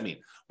 So what does that mean?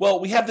 Well,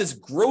 we have this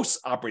gross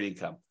operating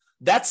income.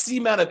 That's the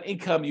amount of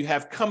income you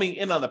have coming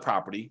in on the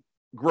property,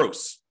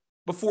 gross,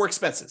 before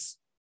expenses.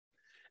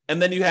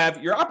 And then you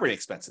have your operating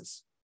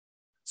expenses.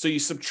 So you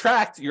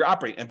subtract your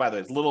operating, and by the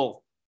way,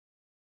 little,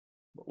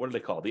 what are they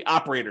called? The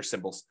operator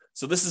symbols.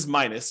 So this is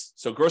minus.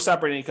 So gross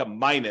operating income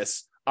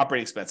minus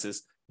operating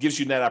expenses gives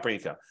you net operating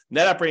income.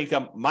 Net operating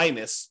income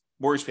minus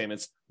mortgage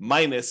payments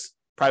minus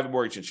private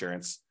mortgage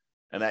insurance,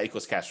 and that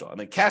equals cash flow. And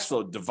then cash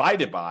flow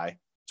divided by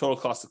total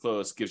cost to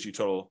close gives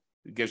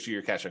you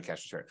your cash on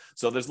cash return.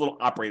 So there's little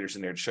operators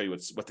in there to show you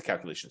what the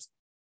calculation is.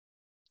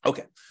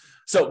 Okay.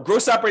 So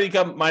gross operating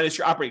income minus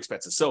your operating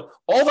expenses. So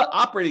all the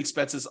operating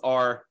expenses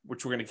are,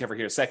 which we're going to cover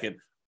here in a second,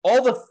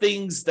 all the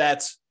things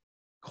that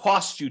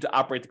cost you to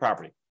operate the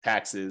property: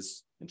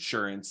 taxes,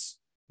 insurance,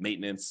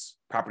 maintenance,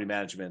 property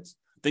management,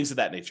 things of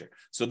that nature.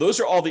 So those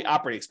are all the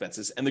operating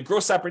expenses. And the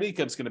gross operating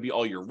income is going to be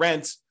all your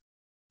rent,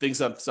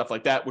 stuff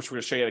like that, which we're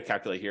going to show you how to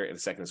calculate here in a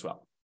second as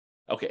well.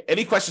 Okay,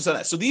 any questions on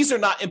that? So these are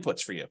not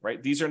inputs for you,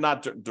 right? These are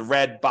not the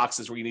red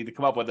boxes where you need to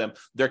come up with them.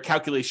 They're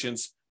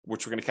calculations,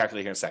 which we're going to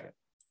calculate here in a second.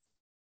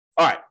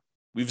 All right,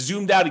 we've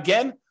zoomed out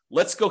again.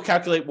 Let's go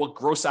calculate what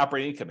gross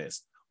operating income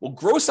is. Well,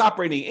 gross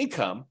operating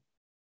income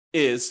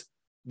is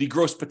the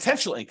gross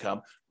potential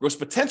income. Gross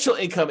potential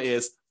income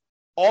is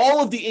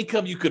all of the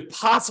income you could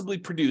possibly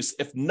produce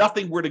if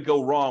nothing were to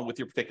go wrong with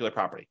your particular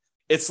property.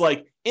 It's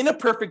like, in a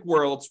perfect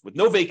world with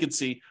no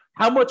vacancy,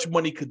 how much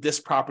money could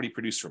this property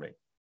produce for me?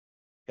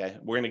 Okay,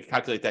 we're going to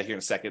calculate that here in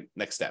a second.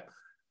 Next step.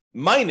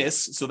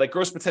 Minus, so that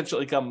gross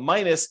potential income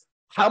minus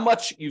how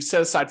much you've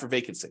set aside for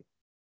vacancy.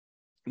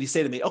 And you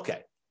say to me,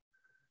 okay,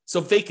 so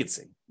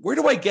vacancy, where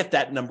do I get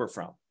that number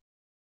from?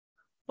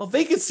 Well,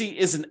 vacancy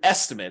is an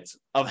estimate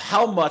of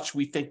how much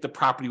we think the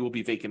property will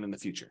be vacant in the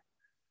future.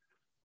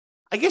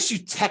 I guess you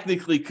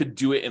technically could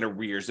do it in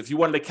arrears. If you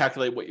wanted to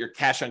calculate what your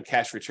cash on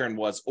cash return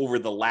was over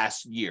the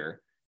last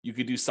year, you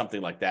could do something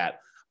like that.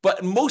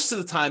 But most of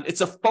the time,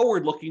 it's a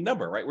forward-looking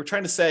number, right? We're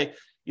trying to say,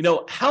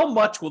 how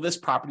much will this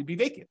property be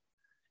vacant?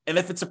 And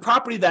if it's a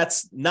property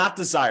that's not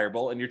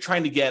desirable and you're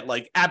trying to get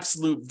like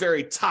absolute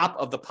very top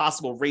of the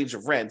possible range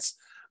of rents,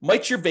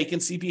 might your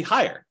vacancy be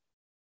higher?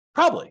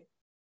 Probably,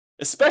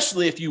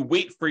 especially if you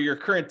wait for your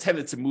current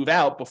tenant to move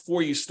out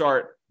before you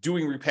start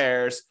doing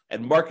repairs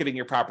and marketing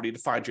your property to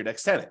find your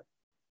next tenant.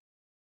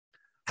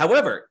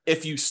 However,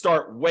 if you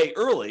start way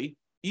early,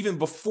 even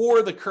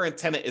before the current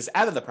tenant is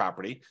out of the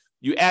property,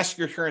 you ask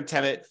your current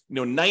tenant,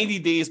 90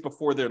 days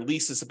before their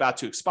lease is about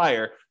to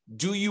expire,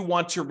 do you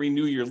want to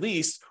renew your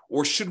lease,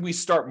 or should we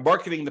start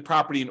marketing the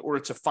property in order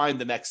to find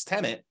the next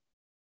tenant?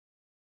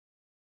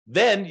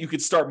 Then you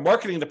could start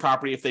marketing the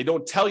property if they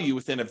don't tell you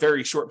within a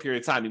very short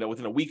period of time,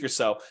 within a week or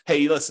so,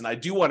 hey, listen, I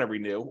do want to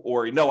renew,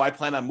 or no, I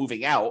plan on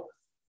moving out.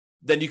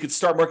 Then you could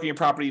start marketing your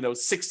property,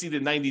 60 to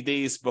 90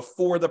 days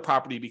before the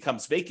property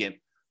becomes vacant.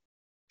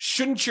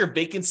 Shouldn't your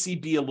vacancy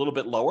be a little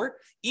bit lower?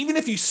 Even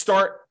if you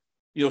start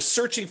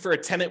searching for a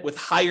tenant with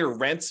higher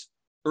rent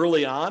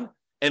early on,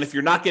 and if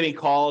you're not getting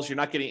calls, you're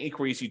not getting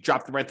inquiries, you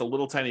drop the rent a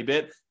little tiny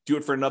bit, do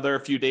it for another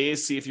few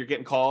days, see if you're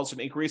getting calls and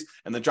inquiries,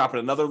 and then drop it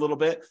another little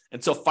bit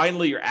until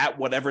finally you're at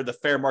whatever the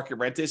fair market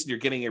rent is, and you're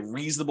getting a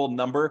reasonable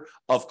number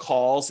of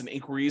calls and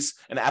inquiries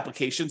and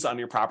applications on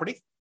your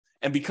property.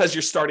 And because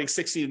you're starting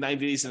 60 to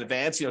 90 days in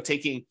advance,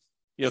 taking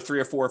 3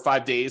 or 4 or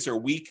 5 days or a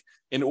week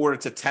in order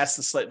to test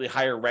the slightly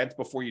higher rent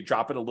before you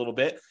drop it a little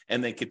bit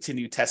and then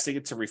continue testing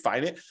it to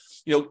refine it.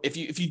 If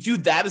you do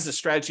that as a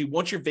strategy,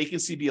 won't your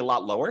vacancy be a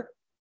lot lower?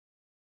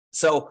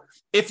 So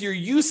if you're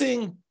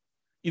using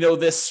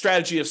this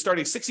strategy of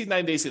starting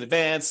 69 days in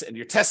advance, and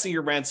you're testing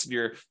your rents, and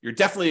you're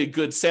definitely a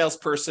good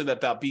salesperson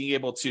about being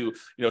able to,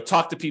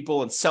 talk to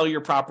people and sell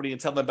your property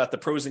and tell them about the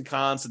pros and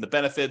cons and the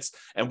benefits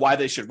and why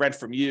they should rent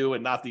from you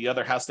and not the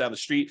other house down the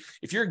street.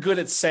 If you're good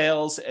at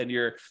sales and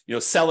you're,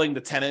 selling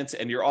the tenant,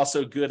 and you're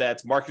also good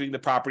at marketing the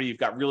property, you've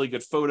got really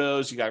good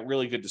photos, you got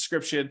really good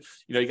description,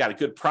 you got a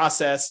good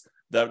process.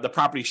 The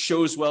property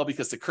shows well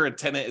because the current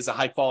tenant is a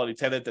high quality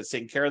tenant that's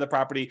taking care of the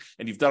property,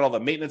 and you've done all the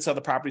maintenance of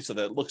the property so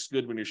that it looks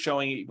good when you're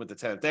showing it with the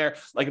tenant there.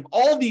 Like, if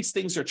all these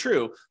things are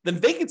true, then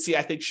vacancy,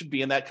 I think, should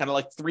be in that kind of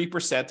like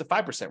 3% to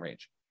 5%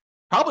 range,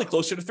 probably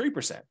closer to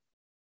 3%.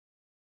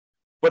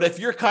 But if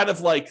you're kind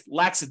of like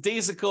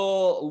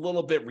lackadaisical, a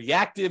little bit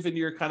reactive in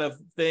your kind of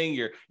thing,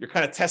 you're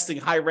kind of testing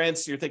high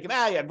rents, you're thinking,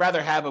 I'd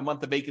rather have a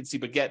month of vacancy,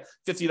 but get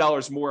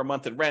 $50 more a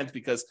month in rent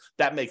because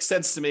that makes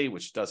sense to me,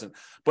 which it doesn't.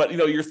 But,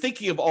 you're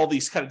thinking of all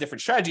these kind of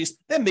different strategies,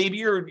 then maybe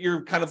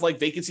you're kind of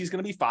like vacancy is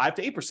going to be 5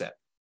 to 8%.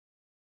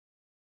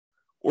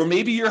 Or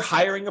maybe you're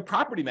hiring a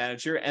property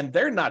manager and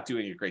they're not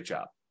doing a great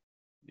job.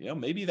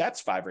 Maybe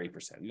that's 5 or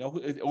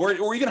 8%,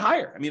 or even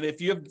higher. I mean,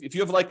 if you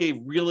have like a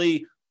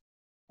really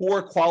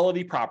poor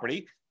quality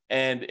property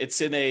and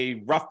it's in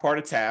a rough part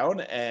of town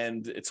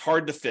and it's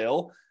hard to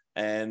fill,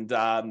 and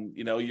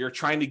you're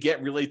trying to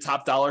get really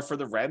top dollar for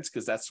the rent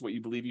because that's what you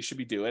believe you should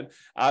be doing,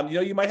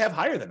 you might have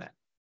higher than that.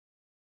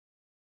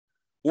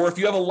 Or if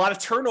you have a lot of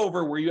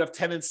turnover where you have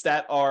tenants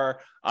that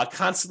are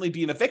constantly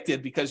being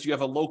evicted because you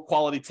have a low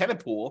quality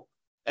tenant pool,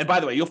 and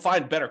by the way, you'll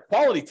find better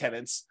quality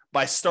tenants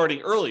by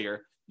starting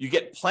earlier. You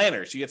get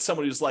planners. You get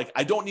someone who's like,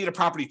 I don't need a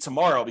property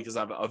tomorrow because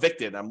I'm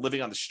evicted. I'm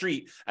living on the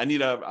street. I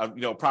need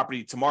a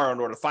property tomorrow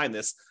in order to find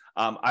this.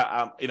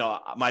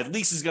 My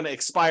lease is going to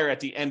expire at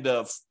the end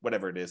of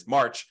whatever it is,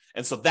 March,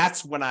 and so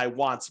that's when I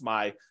want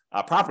my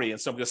property.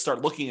 And so I'm going to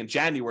start looking in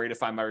January to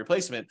find my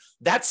replacement.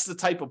 That's the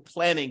type of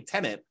planning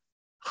tenant,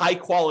 high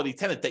quality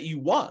tenant that you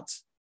want.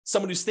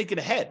 Someone who's thinking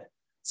ahead.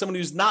 Someone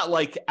who's not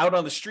like out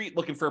on the street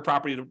looking for a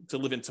property to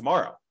live in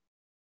tomorrow.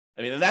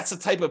 I mean, and that's the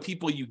type of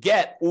people you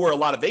get, or a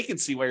lot of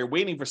vacancy where you're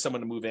waiting for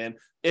someone to move in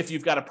if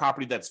you've got a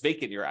property that's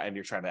vacant and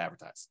you're trying to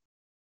advertise.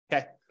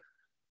 Okay.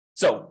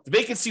 So the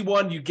vacancy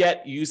one, you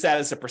use that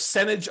as a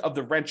percentage of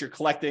the rent you're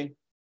collecting,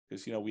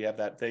 because, we have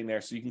that thing there.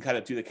 So you can kind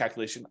of do the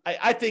calculation.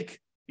 I think,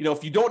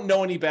 if you don't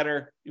know any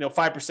better,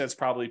 5% is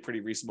probably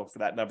pretty reasonable for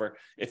that number.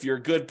 If you're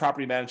a good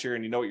property manager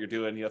and you know what you're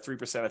doing,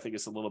 3% I think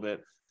is a little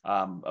bit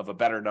of a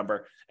better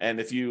number. And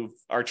if you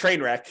are a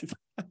train wreck,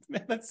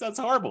 man, that sounds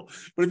horrible.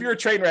 But if you're a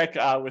train wreck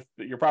with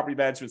your property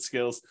management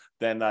skills,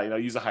 then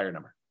use a higher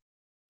number.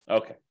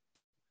 Okay.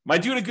 Am I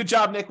doing a good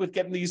job, Nick, with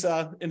getting these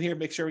in here?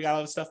 Make sure we got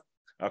all this stuff.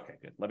 Okay,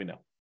 good. Let me know.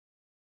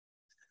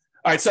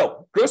 All right,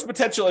 so gross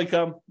potential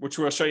income, which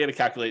we'll show you how to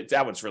calculate.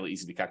 That one's really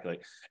easy to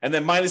calculate. And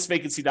then minus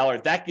vacancy dollar,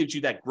 that gives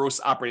you that gross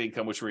operating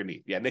income, which we're going to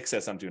need. Yeah, Nick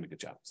says I'm doing a good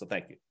job, so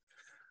thank you.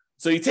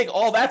 So you take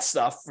all that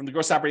stuff from the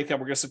gross operating income,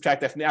 we're going to subtract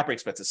that from the operating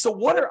expenses. So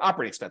what are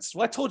operating expenses?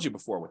 Well, I told you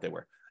before what they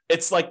were.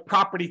 It's like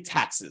property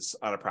taxes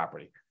on a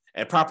property,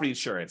 and property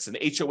insurance and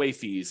HOA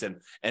fees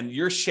and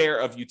your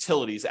share of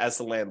utilities as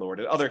the landlord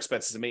and other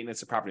expenses and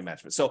maintenance and property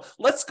management. So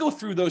let's go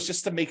through those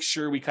just to make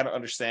sure we kind of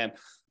understand.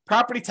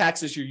 Property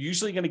taxes, you're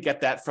usually going to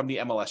get that from the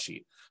MLS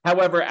sheet.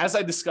 However, as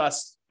I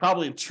discussed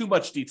probably in too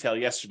much detail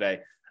yesterday,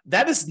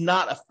 that is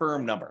not a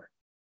firm number.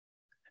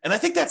 And I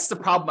think that's the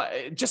problem,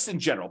 just in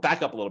general,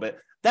 back up a little bit.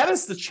 That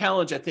is the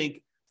challenge, I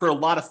think, for a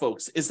lot of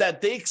folks, is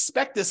that they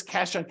expect this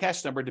cash on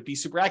cash number to be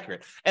super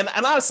accurate. And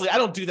honestly, I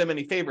don't do them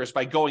any favors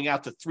by going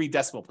out to 3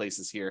 decimal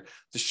places here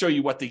to show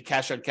you what the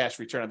cash on cash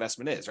return on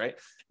investment is, right?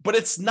 But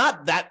it's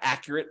not that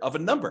accurate of a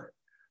number,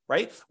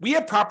 right? We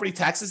have property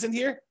taxes in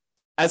here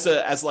as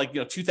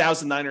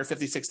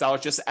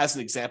 $2,956, just as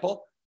an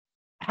example.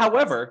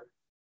 However,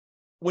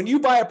 when you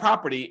buy a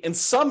property in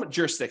some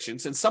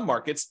jurisdictions, in some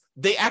markets,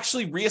 they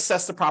actually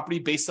reassess the property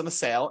based on the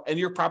sale, and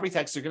your property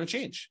taxes are going to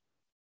change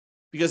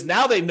because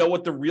now they know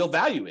what the real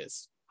value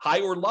is,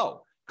 high or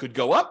low. Could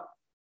go up,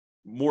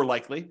 more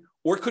likely,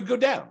 or it could go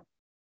down,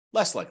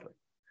 less likely.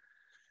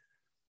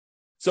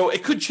 So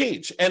it could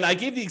change. And I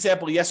gave the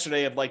example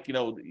yesterday of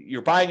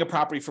you're buying a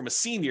property from a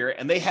senior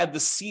and they had the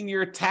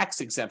senior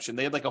tax exemption.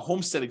 They had like a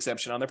homestead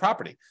exemption on their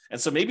property.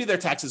 And so maybe their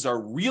taxes are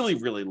really,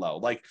 really low.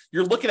 Like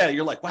you're looking at it,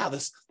 you're like, wow,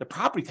 the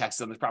property taxes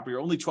on this property are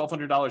only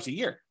 $1,200 a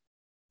year.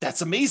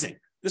 That's amazing.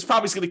 This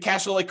property's going to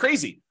cash flow like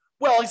crazy.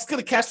 Well, it's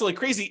going to cash flow like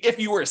crazy if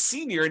you were a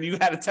senior and you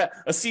had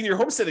a senior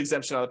homestead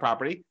exemption on the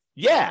property.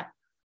 Yeah.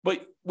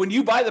 But when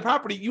you buy the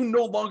property, you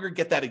no longer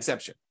get that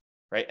exemption.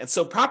 Right. And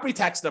so property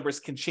tax numbers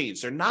can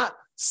change. They're not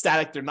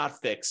static. They're not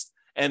fixed.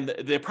 And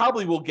they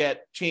probably will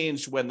get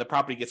changed when the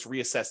property gets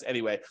reassessed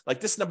anyway.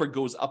 Like this number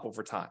goes up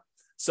over time.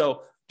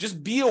 So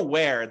just be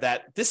aware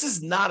that this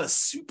is not a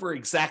super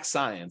exact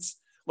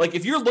science. Like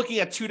if you're looking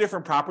at 2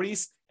 different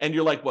properties and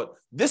you're like, what,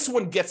 this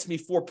one gets me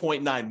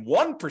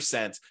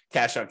 4.91%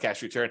 cash on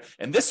cash return,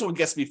 and this one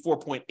gets me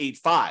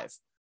 4.85.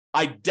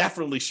 I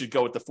definitely should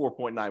go with the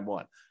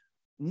 4.91.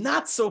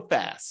 Not so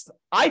fast.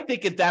 I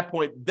think at that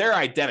point, they're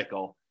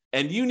identical.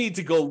 And you need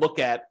to go look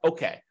at,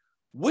 okay,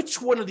 which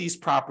one of these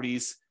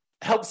properties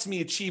helps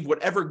me achieve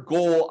whatever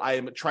goal I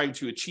am trying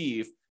to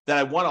achieve that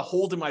I want to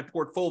hold in my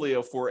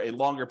portfolio for a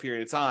longer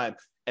period of time.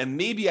 And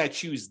maybe I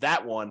choose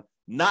that one,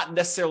 not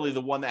necessarily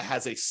the one that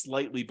has a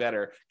slightly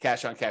better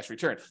cash on cash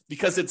return,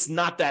 because it's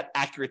not that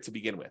accurate to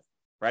begin with,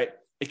 right?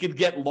 It could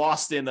get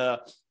lost in a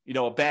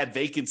bad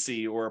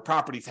vacancy or a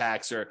property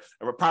tax or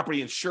a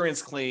property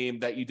insurance claim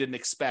that you didn't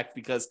expect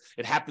because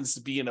it happens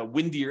to be in a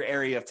windier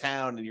area of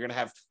town and you're going to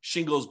have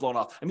shingles blown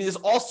off. I mean, there's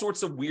all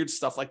sorts of weird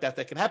stuff like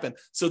that can happen.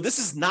 So this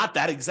is not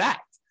that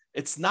exact.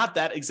 It's not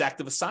that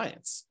exact of a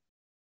science.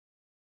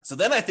 So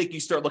then I think you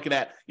start looking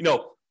at,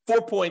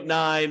 4.9,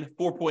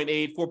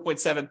 4.8,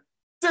 4.7.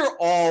 They're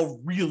all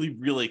really,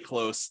 really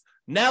close.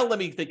 Now let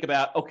me think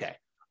about, okay,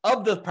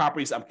 of the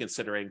properties I'm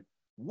considering,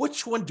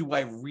 which one do I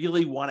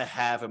really want to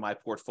have in my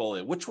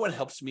portfolio? Which one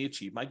helps me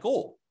achieve my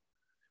goal?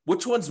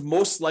 Which one's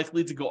most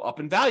likely to go up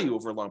in value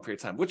over a long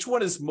period of time? Which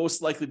one is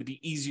most likely to be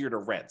easier to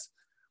rent?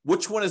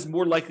 Which one is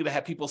more likely to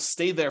have people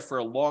stay there for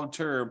a long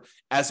term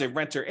as a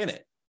renter in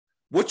it?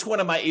 Which one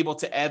am I able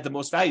to add the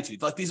most value to?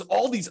 Like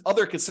all these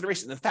other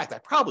considerations. In fact, I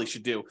probably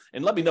should do,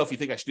 and let me know if you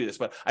think I should do this,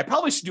 but I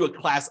probably should do a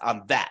class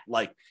on that.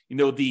 Like,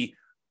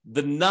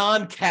 the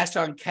non-cash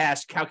on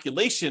cash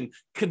calculation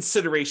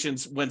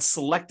considerations when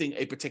selecting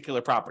a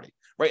particular property,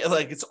 right?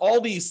 Like it's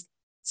all these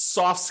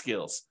soft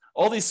skills,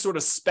 all these sort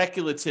of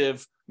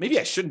speculative, maybe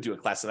I shouldn't do a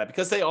class on that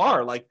because they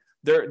are like,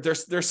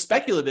 they're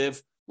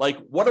speculative. Like,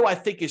 what do I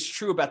think is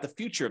true about the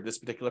future of this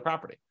particular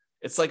property?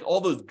 It's like all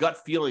those gut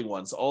feeling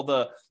ones, all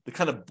the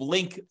kind of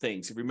blink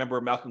things. If you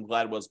remember Malcolm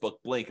Gladwell's book,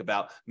 Blink,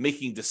 about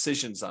making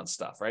decisions on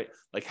stuff, right?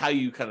 Like how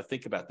you kind of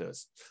think about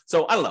those.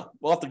 So I don't know.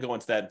 We'll have to go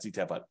into that in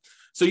detail, but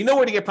so you know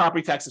where to get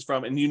property taxes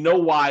from, and you know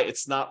why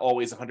it's not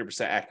always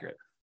 100% accurate.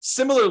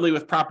 Similarly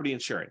with property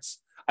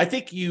insurance, I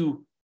think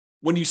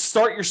when you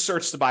start your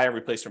search to buy a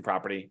replacement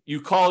property,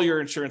 you call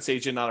your insurance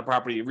agent on a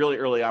property really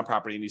early on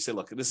property, and you say,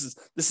 look, this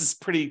is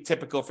pretty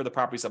typical for the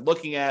properties I'm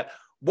looking at.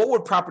 What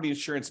would property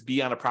insurance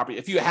be on a property?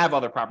 If you have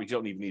other properties, you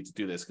don't even need to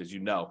do this because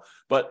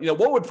but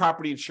what would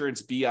property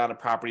insurance be on a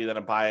property that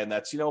I'm buying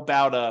that's,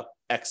 about a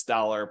X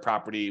dollar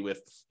property with,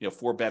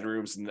 4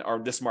 bedrooms or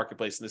this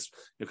marketplace and this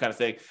kind of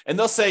thing. And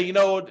they'll say,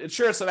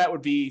 insurance on that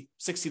would be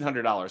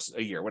 $1,600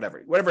 a year,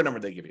 whatever number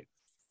they give you.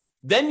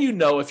 Then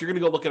if you're going to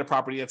go look at a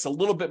property that's a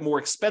little bit more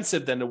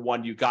expensive than the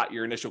one you got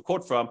your initial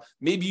quote from,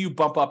 maybe you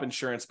bump up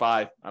insurance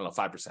by,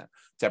 5%,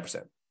 10%.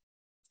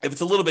 If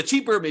it's a little bit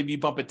cheaper, maybe you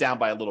bump it down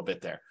by a little bit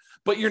there.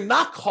 But you're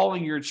not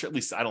calling your insurance, at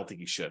least I don't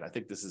think you should. I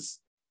think this is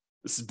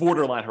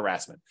borderline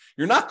harassment.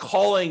 You're not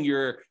calling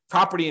your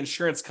property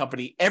insurance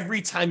company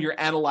every time you're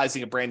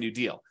analyzing a brand new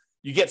deal.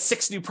 You get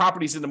 6 new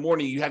properties in the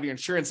morning, you have your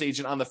insurance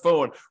agent on the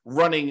phone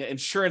running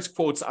insurance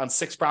quotes on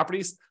 6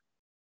 properties.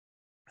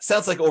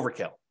 Sounds like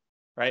overkill,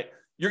 right?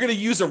 You're going to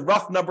use a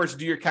rough number to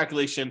do your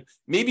calculation.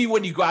 Maybe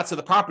when you go out to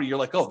the property, you're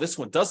like, oh, this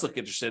one does look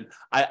interesting.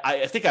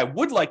 I think I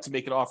would like to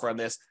make an offer on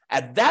this.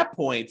 At that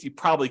point, you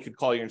probably could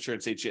call your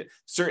insurance agent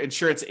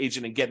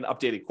and get an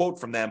updated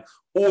quote from them.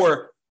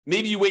 Or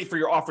maybe you wait for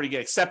your offer to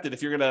get accepted.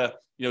 If you're going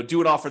to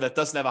do an offer that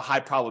doesn't have a high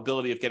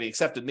probability of getting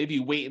accepted, maybe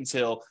you wait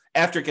until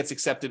after it gets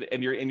accepted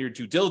and you're in your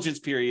due diligence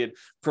period,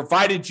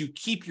 provided you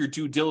keep your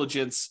due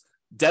diligence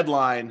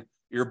deadline,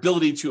 your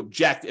ability to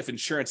object if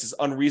insurance is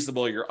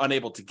unreasonable or you're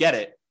unable to get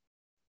it.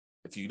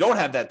 If you don't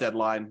have that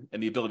deadline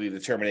and the ability to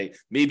terminate,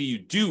 maybe you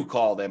do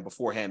call them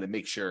beforehand and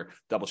make sure,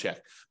 double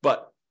check.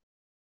 But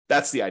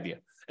that's the idea.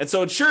 And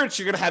so insurance,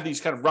 you're going to have these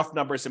kind of rough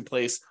numbers in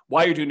place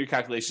while you're doing your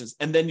calculations,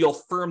 and then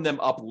you'll firm them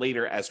up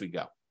later as we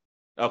go.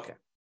 Okay.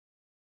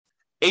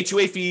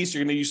 HOA fees,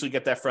 you're going to usually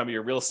get that from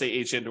your real estate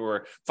agent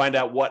or find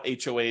out what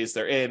HOAs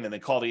they're in and then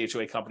call the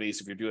HOA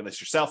companies if you're doing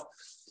this yourself.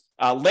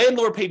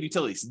 Landlord paid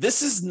utilities.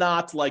 This is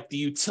not like the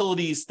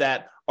utilities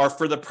that are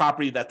for the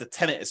property that the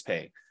tenant is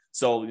paying.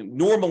 So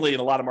normally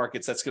in a lot of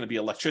markets, that's going to be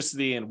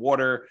electricity and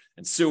water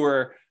and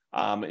sewer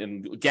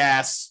and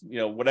gas,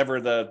 whatever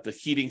the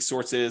heating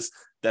source is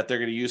that they're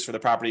going to use for the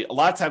property. A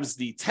lot of times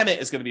the tenant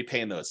is going to be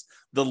paying those.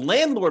 The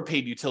landlord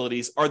paid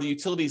utilities are the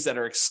utilities that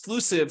are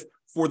exclusive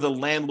for the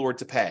landlord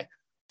to pay.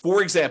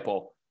 For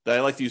example, that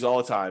I like to use all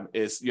the time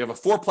is you have a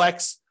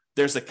fourplex.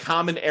 There's a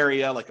common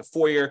area like a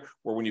foyer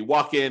where when you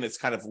walk in, it's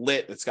kind of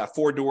lit. It's got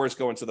 4 doors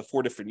going to the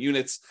 4 different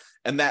units.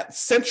 And that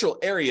central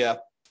area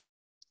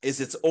is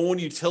its own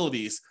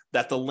utilities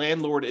that the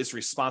landlord is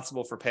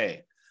responsible for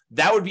paying.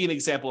 That would be an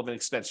example of an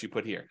expense you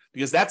put here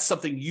because that's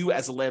something you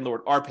as a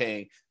landlord are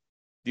paying.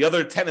 The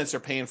other tenants are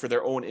paying for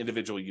their own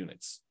individual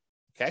units,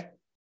 okay?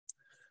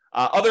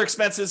 Other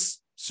expenses,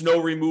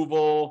 snow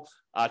removal,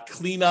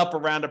 cleanup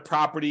around a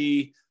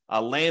property,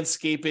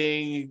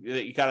 landscaping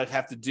that you kind of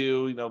have to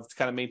do, to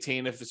kind of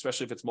maintain it,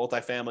 especially if it's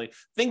multifamily.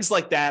 Things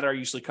like that are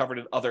usually covered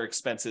in other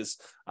expenses.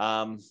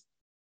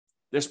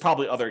 There's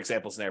probably other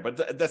examples in there,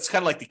 but that's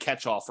kind of like the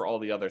catch-all for all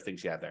the other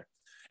things you have there.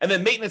 And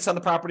then maintenance on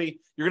the property,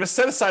 you're going to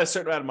set aside a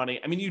certain amount of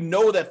money. I mean, you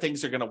know that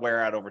things are going to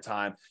wear out over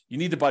time. You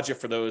need to budget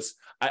for those.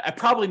 I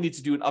probably need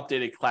to do an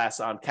updated class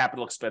on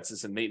capital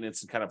expenses and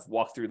maintenance and kind of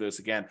walk through those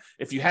again.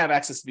 If you have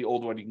access to the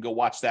old one, you can go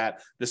watch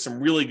that. There's some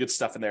really good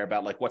stuff in there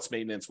about like what's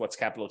maintenance, what's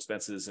capital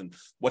expenses, and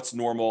what's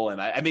normal.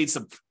 And I made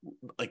some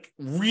like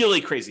really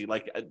crazy,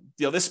 like,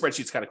 this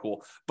spreadsheet's kind of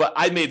cool, but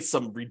I made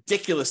some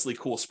ridiculously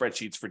cool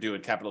spreadsheets for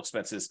doing capital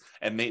expenses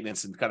and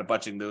maintenance and kind of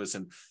budgeting those.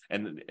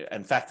 And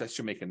in fact, I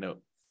should make a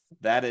note.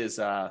 That's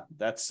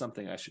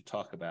something I should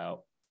talk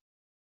about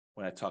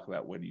when I talk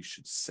about when you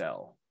should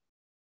sell.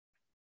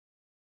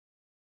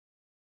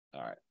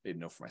 All right, made a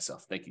note for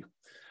myself. Thank you.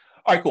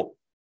 All right, cool.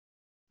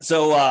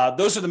 So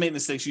those are the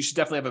maintenance things. You should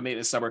definitely have a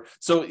maintenance number.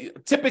 So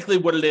typically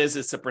what it is,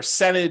 it's a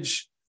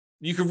percentage.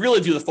 You can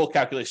really do the full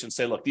calculation and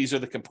say, look, these are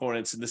the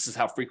components and this is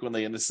how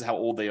frequently and this is how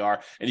old they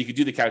are. And you could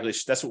do the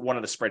calculation. That's what one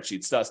of the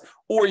spreadsheets does.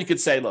 Or you could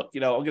say, look,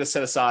 I'm going to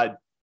set aside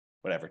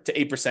whatever, to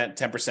 8%,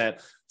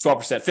 10%,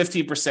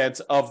 12%,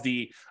 15% of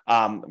the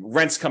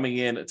rents coming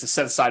in to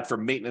set aside for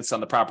maintenance on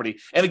the property.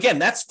 And again,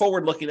 that's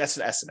forward-looking. That's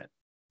an estimate.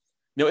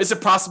 Is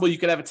it possible you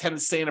could have a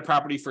tenant stay in a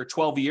property for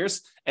 12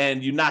 years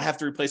and you not have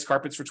to replace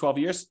carpets for 12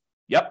 years?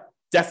 Yep,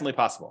 definitely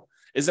possible.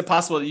 Is it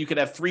possible that you could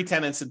have 3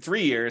 tenants in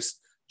 3 years,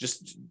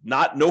 just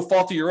no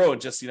fault of your own,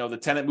 just, the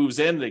tenant moves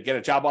in, they get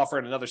a job offer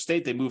in another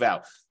state, they move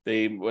out.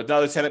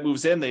 Another tenant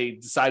moves in, they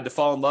decide to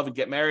fall in love and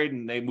get married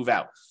and they move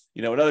out.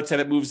 Another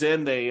tenant moves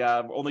in, they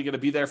only going to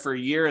be there for a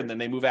year and then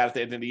they move out at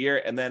the end of the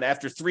year. And then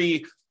after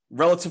 3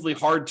 relatively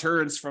hard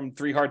turns from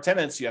 3 hard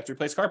tenants, you have to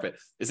replace carpet.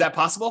 Is that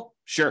possible?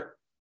 Sure.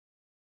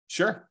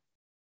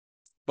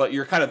 But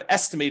you're kind of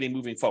estimating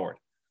moving forward.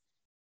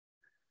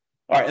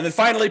 All right. And then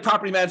finally,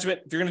 property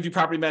management. If you're going to do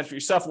property management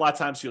yourself, a lot of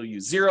times you'll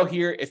use 0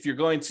 here. If you're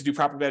going to do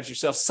property management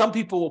yourself, some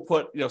people will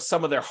put,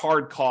 some of their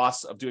hard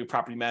costs of doing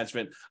property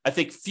management. I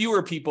think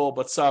fewer people,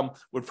 but some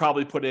would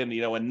probably put in,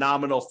 a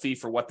nominal fee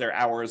for what their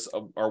hours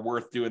are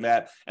worth doing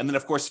that. And then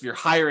of course, if you're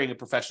hiring a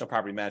professional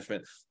property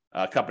management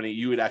company,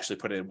 you would actually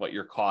put in what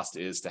your cost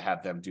is to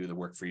have them do the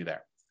work for you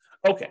there.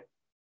 Okay.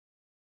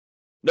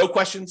 No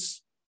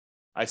questions,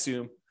 I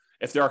assume.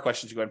 If there are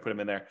questions, you go ahead and put them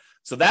in there.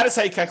 So that is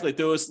how you calculate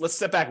those. Let's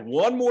step back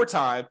one more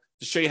time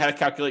to show you how to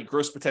calculate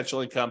gross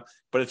potential income,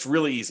 but it's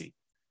really easy.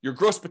 Your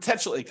gross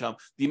potential income,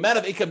 the amount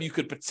of income you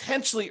could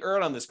potentially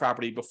earn on this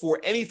property before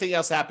anything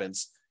else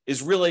happens,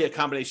 is really a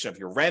combination of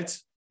your rent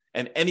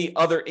and any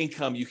other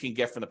income you can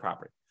get from the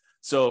property.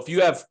 So if you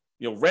have,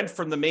 rent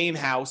from the main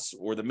house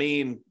or the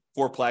main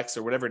fourplex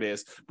or whatever it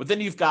is, but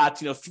then you've got,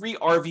 3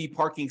 RV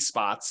parking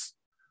spots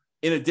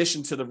in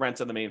addition to the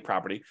rent on the main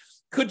property.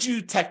 Could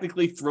you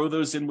technically throw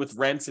those in with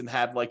rent and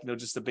have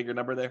just a bigger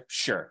number there?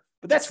 Sure.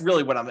 But that's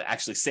really what I'm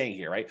actually saying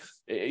here, right?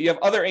 You have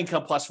other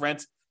income plus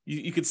rent.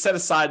 You could set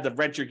aside the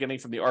rent you're getting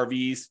from the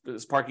RVs,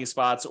 those parking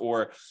spots,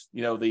 or,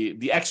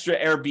 the extra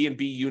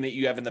Airbnb unit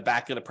you have in the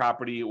back of the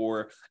property,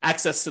 or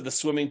access to the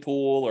swimming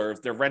pool, or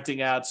if they're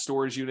renting out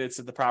storage units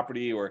at the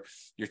property, or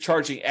you're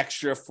charging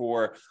extra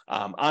for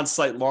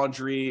on-site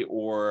laundry,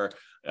 or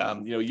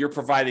you're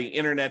providing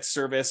internet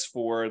service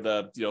for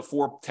the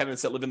 4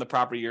 tenants that live in the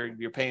property.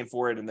 You're paying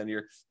for it, and then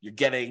you're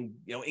getting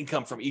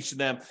income from each of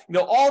them.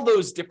 All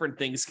those different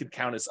things could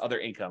count as other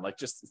income, like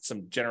just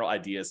some general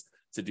ideas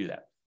to do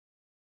that.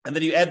 And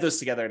then you add those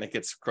together, and it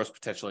gets gross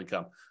potential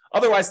income.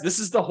 Otherwise, this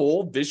is the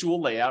whole visual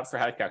layout for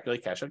how to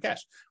calculate cash on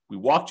cash. We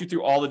walked you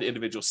through all of the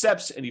individual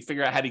steps, and you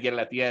figure out how to get it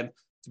at the end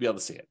to be able to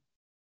see it.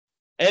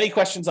 Any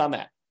questions on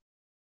that?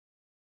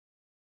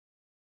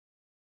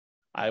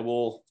 I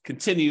will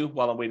continue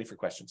while I'm waiting for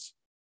questions.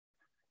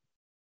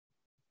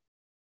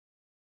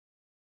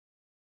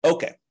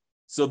 Okay,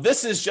 so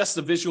this is just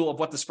a visual of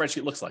what the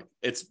spreadsheet looks like.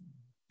 It's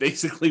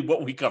basically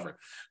what we cover.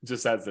 It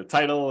just has the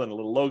title and a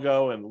little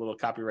logo and a little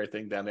copyright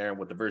thing down there and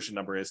what the version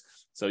number is,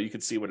 so you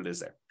can see what it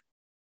is there.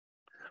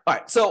 All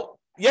right, so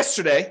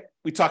yesterday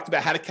we talked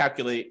about how to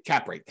calculate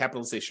cap rate,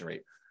 capitalization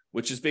rate,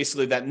 which is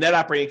basically that net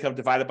operating income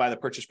divided by the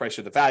purchase price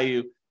or the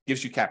value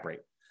gives you cap rate.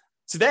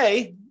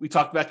 Today, we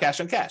talked about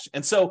cash on cash.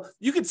 And so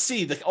you can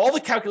see that all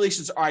the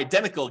calculations are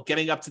identical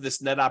getting up to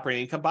this net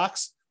operating income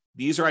box.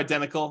 These are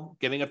identical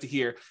getting up to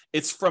here.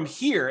 It's from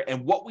here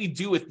and what we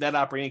do with net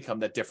operating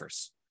income that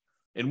differs.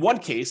 In one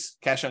case,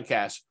 cash on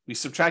cash, we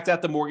subtract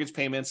out the mortgage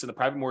payments and the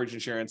private mortgage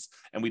insurance,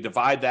 and we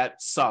divide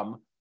that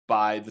sum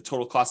by the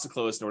total cost to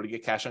close in order to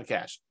get cash on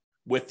cash.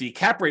 With the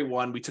cap rate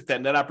one, we took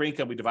that net operating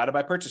income, we divided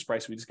by purchase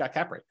price, we just got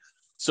cap rate.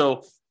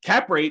 So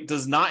cap rate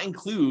does not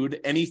include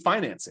any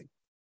financing.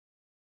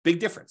 Big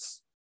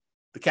difference.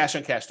 The cash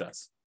on cash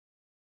does.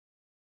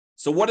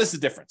 So what is the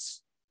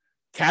difference?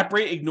 Cap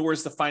rate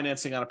ignores the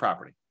financing on a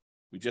property.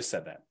 We just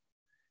said that.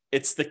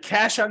 It's the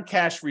cash on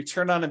cash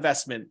return on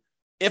investment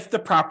if the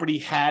property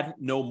had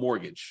no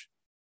mortgage.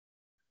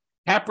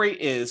 Cap rate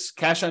is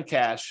cash on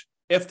cash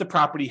if the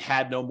property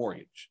had no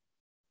mortgage.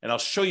 And I'll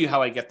show you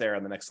how I get there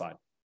on the next slide.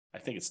 I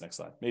think it's next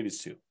slide. Maybe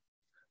it's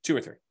 2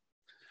 or 3.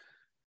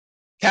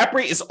 Cap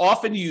rate is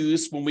often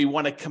used when we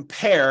want to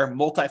compare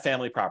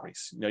multifamily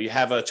properties. You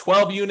have a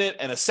 12 unit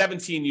and a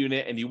 17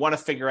 unit, and you want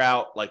to figure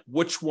out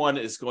which one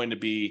is going to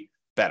be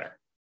better.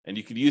 And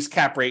you can use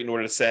cap rate in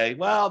order to say,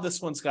 well,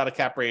 this one's got a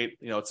cap rate,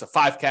 it's a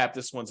 5 cap,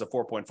 this one's a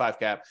 4.5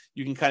 cap.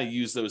 You can kind of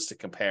use those to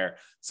compare.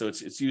 So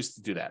it's used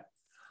to do that.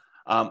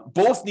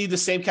 Both need the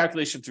same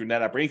calculation through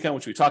net operating income,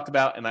 which we talked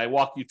about, and I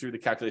walked you through the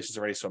calculations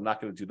already, so I'm not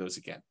going to do those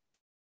again.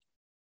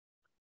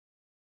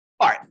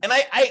 All right, and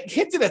I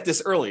hinted at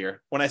this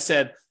earlier when I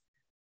said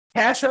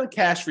cash on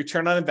cash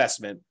return on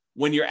investment,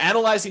 when you're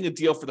analyzing a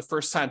deal for the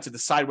first time to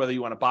decide whether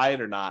you want to buy it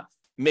or not,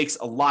 makes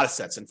a lot of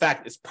sense. In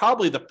fact, it's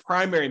probably the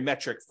primary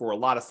metric for a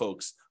lot of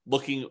folks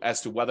looking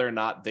as to whether or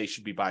not they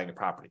should be buying a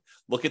property.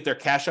 Look at their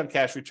cash on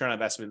cash return on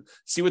investment,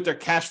 see what their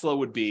cash flow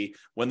would be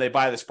when they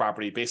buy this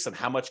property based on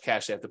how much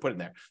cash they have to put in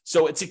there.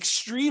 So it's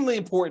extremely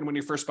important when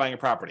you're first buying a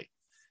property.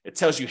 It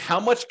tells you how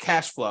much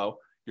cash flow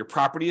your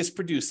property is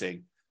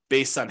producing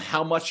based on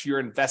how much you're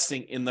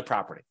investing in the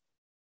property.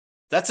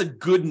 That's a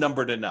good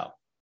number to know.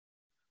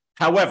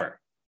 However,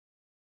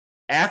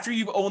 after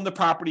you've owned the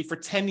property for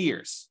 10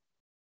 years,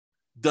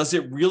 does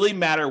it really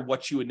matter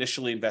what you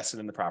initially invested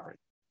in the property?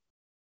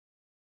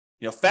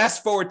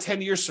 Fast forward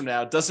 10 years from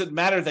now, does it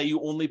matter that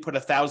you only put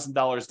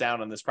 $1,000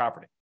 down on this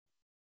property?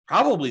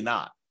 Probably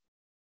not.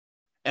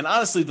 And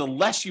honestly, the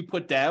less you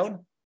put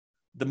down,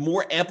 the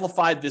more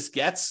amplified this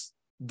gets,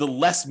 the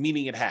less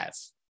meaning it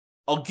has.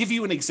 I'll give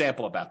you an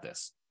example about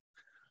this.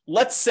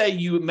 Let's say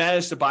you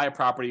managed to buy a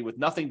property with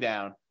nothing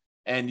down,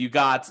 and you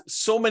got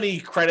so many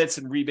credits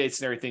and rebates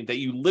and everything that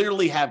you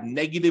literally have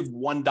negative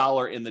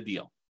 $1 in the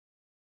deal.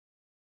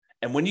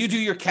 And when you do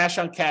your cash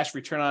on cash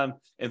return on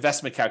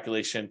investment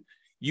calculation,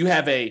 you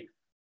have I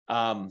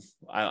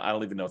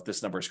don't even know if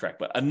this number is correct,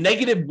 but a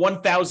negative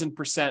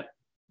 1,000%,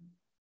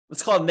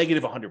 let's call it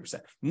negative 100%,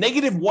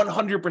 negative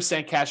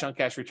 100% cash on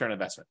cash return on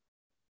investment.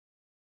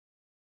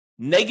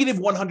 Negative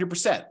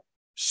 100%.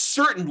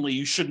 Certainly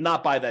you should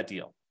not buy that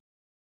deal.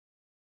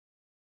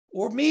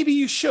 Or maybe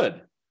you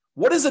should.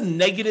 What does a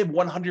negative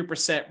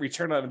 100%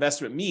 return on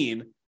investment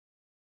mean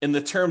in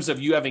the terms of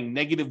you having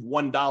negative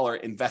 $1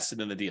 invested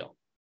in the deal?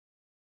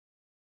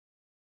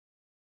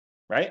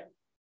 Right?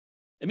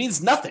 It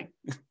means nothing.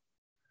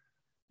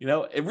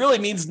 It really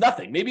means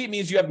nothing. Maybe it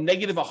means you have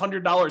negative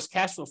 $100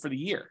 cash flow for the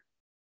year.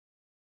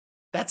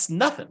 That's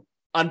nothing.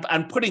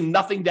 On putting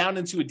nothing down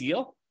into a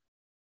deal,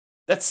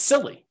 that's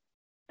silly.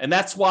 And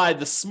that's why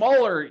the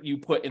smaller you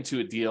put into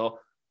a deal,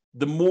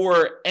 the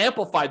more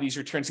amplified these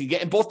returns can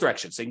get in both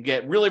directions. They can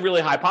get really,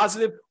 really high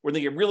positive, or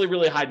they get really,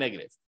 really high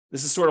negative.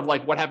 This is sort of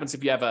like what happens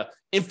if you have an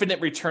infinite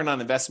return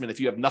on investment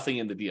if you have nothing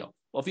in the deal.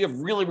 Well, if you have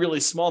really,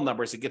 really small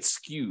numbers, it gets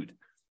skewed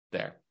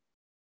there.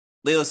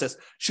 Layla says,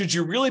 should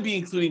you really be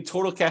including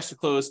total cash to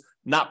close,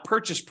 not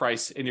purchase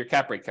price in your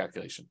cap rate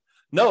calculation?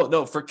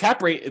 No. For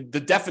cap rate, the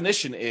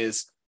definition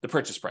is the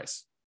purchase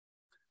price.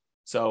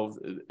 So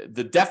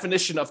the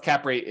definition of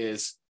cap rate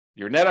is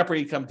your net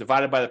operating income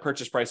divided by the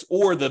purchase price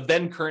or the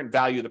then current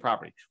value of the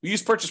property. We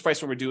use purchase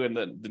price when we're doing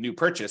the new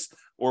purchase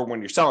or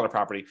when you're selling a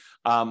property.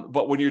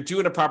 But when you're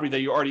doing a property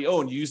that you already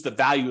own, you use the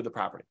value of the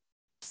property.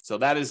 So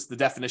that is the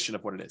definition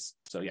of what it is.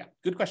 So yeah,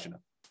 good question.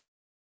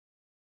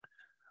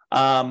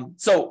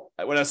 So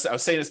when I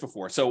was saying this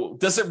before, so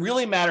does it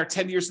really matter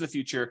 10 years in the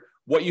future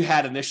what you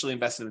had initially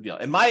invested in the deal?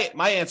 And my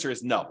answer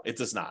is no, it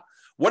does not.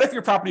 What if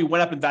your property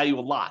went up in value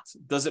a lot?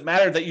 Does it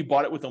matter that you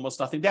bought it with almost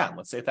nothing down?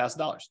 Let's say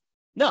 $1,000.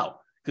 No,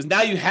 because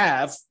now you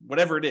have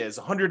whatever it is,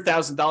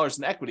 $100,000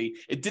 in equity.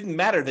 It didn't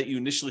matter that you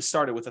initially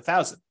started with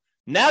 $1,000.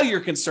 Now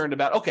you're concerned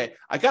about, okay,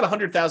 I got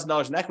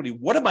 $100,000 in equity.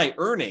 What am I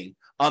earning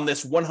on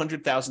this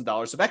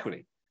 $100,000 of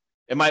equity?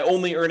 Am I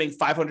only earning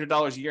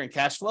 $500 a year in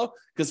cash flow?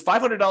 Because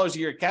 $500 a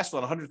year in cash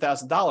flow on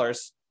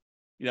 $100,000,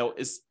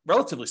 is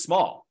relatively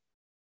small.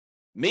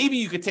 Maybe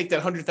you could take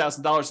that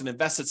 $100,000 and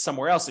invest it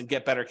somewhere else and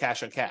get better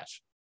cash on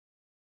cash,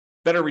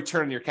 better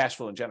return on your cash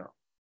flow in general.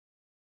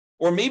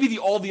 Or maybe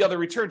all the other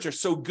returns are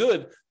so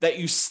good that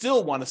you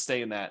still want to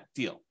stay in that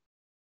deal,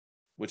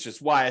 which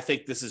is why I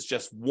think this is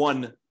just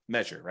one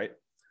measure, right?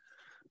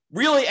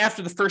 Really,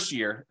 after the first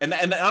year, and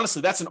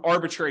honestly, that's an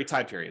arbitrary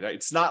time period. Right?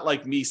 It's not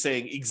like me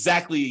saying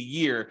exactly a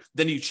year,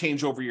 then you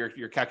change over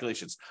your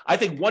calculations. I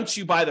think once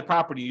you buy the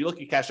property, you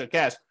look at cash on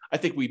cash, I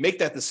think we make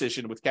that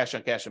decision with cash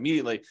on cash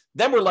immediately.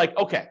 Then we're like,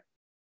 okay,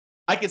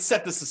 I can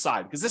set this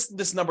aside because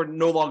this number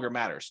no longer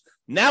matters.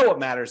 Now what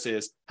matters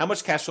is how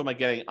much cash flow am I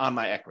getting on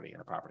my equity in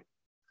the property?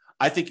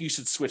 I think you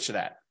should switch to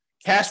that.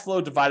 Cash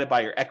flow divided by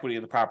your equity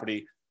in the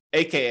property,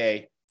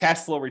 AKA cash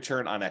flow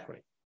return on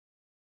equity.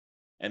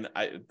 And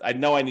I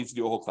know I need to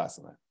do a whole class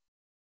on that.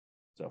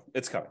 So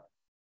it's coming.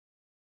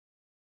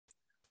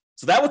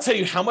 So that will tell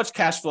you how much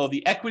cash flow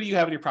the equity you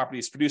have in your property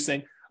is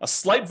producing. A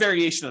slight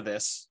variation of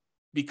this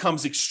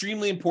becomes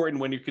extremely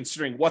important when you're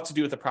considering what to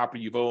do with the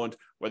property you've owned,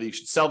 whether you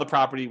should sell the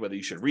property, whether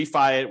you should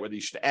refi it, whether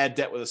you should add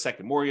debt with a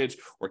second mortgage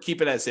or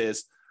keep it as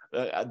is.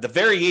 The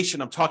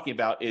variation I'm talking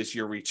about is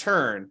your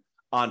return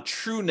on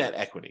true net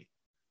equity.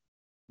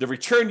 The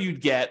return you'd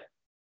get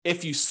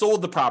if you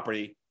sold the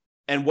property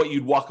and what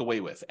you'd walk away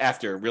with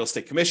after real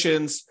estate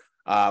commissions,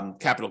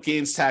 capital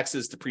gains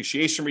taxes,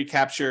 depreciation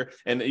recapture,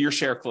 and your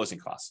share of closing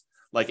costs.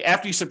 Like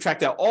after you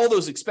subtract out all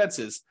those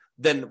expenses,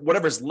 then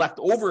whatever's left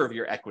over of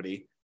your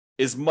equity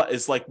is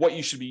like what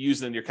you should be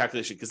using in your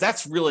calculation, because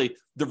that's really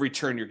the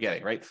return you're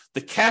getting, right?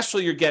 The cash flow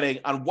you're getting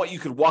on what you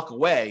could walk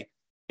away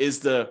is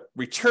the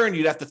return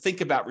you'd have to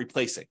think about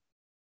replacing.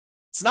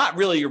 It's not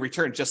really your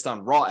return just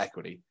on raw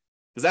equity,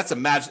 because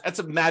that's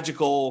a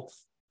magical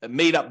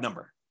made up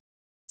number.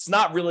 It's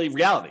not really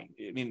reality.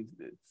 I mean,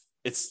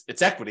 it's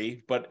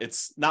equity, but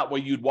it's not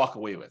what you'd walk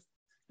away with.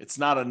 It's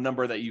not a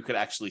number that you could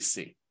actually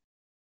see.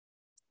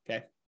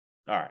 Okay.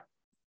 All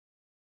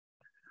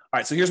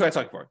right. So here's what I'm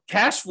talking about.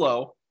 Cash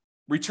flow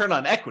return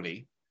on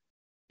equity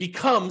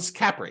becomes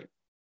cap rate.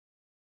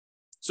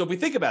 So if we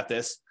think about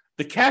this,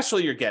 the cash flow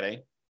you're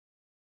getting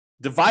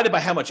divided by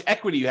how much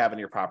equity you have in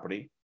your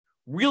property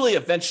really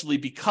eventually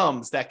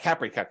becomes that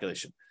cap rate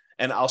calculation.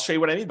 And I'll show you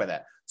what I mean by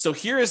that. So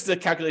here is the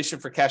calculation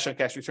for cash on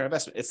cash return on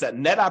investment. It's that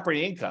net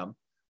operating income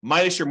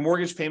minus your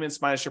mortgage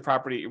payments, minus your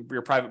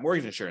private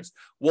mortgage insurance.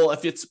 Well,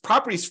 if it's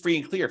property's free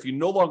and clear, if you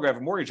no longer have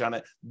a mortgage on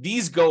it,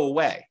 these go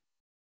away.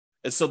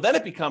 And so then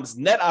it becomes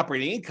net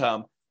operating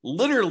income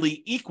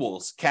literally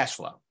equals cash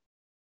flow,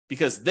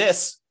 because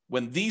this,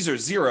 when these are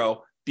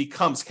zero,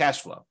 becomes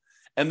cash flow.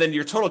 And then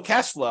your total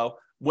cash flow,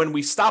 when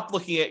we stop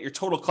looking at your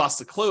total cost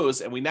to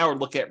close and we now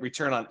look at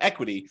return on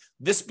equity,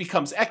 this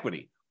becomes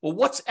equity. Well,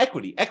 what's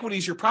equity? Equity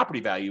is your property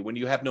value when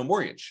you have no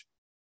mortgage.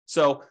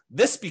 So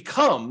this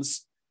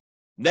becomes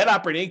net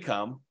operating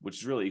income, which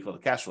is really equal to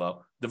cash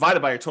flow,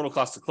 divided by your total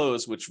cost to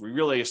close, which we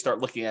really start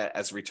looking at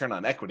as return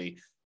on equity.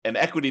 And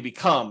equity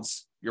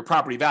becomes your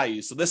property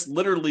value. So this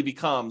literally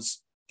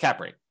becomes cap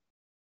rate.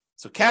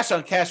 So cash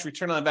on cash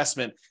return on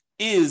investment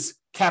is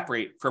cap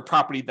rate for a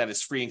property that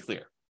is free and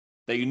clear,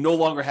 that you no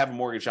longer have a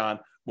mortgage on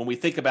when we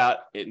think about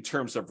it in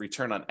terms of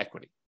return on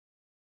equity.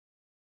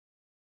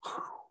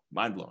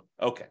 Mind blown.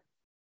 Okay.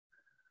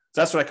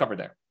 So that's what I covered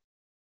there.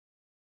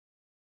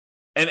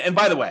 And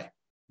by the way,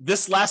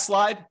 this last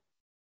slide,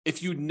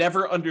 if you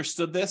never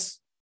understood this,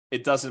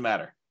 it doesn't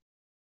matter.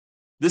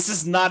 This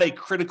is not a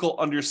critical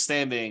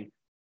understanding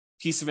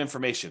piece of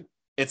information.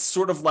 It's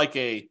sort of like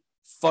a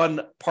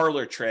fun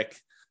parlor trick,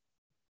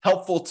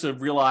 helpful to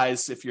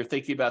realize if you're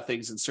thinking about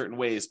things in certain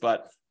ways,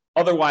 but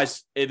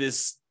otherwise it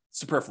is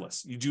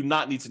superfluous. You do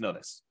not need to know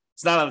this.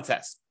 It's not on the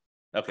test.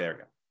 Okay, there we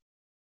go.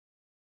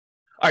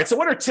 All right, so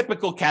what are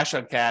typical cash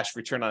on cash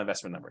return on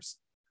investment numbers?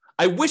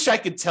 I wish I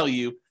could tell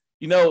you,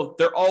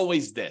 they're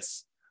always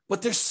this,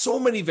 but there's so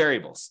many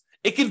variables.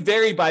 It can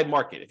vary by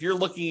market. If you're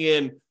looking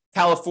in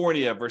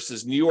California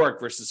versus New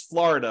York versus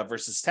Florida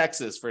versus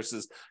Texas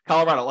versus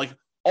Colorado, like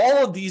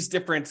all of these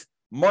different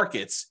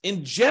markets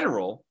in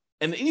general,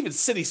 and even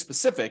city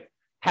specific,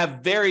 have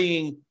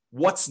varying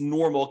what's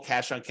normal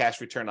cash on cash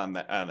return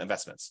on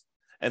investments.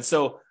 And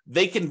so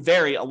they can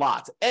vary a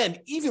lot. And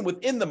even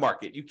within the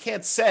market, you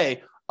can't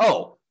say,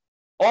 oh,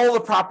 all the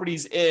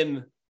properties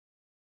in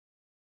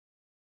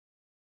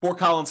Fort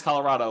Collins,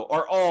 Colorado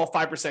are all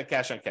 5%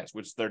 cash on cash,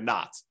 which they're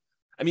not.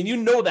 I mean, you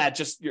know that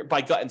just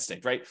by gut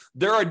instinct, right?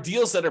 There are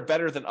deals that are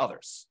better than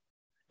others.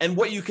 And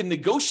what you can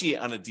negotiate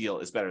on a deal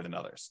is better than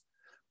others.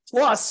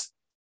 Plus,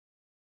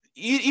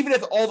 even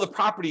if all the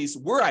properties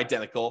were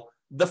identical,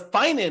 the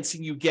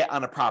financing you get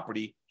on a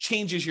property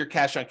changes your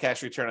cash on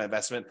cash return on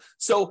investment.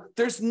 So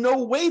there's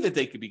no way that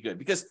they could be good,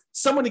 because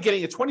someone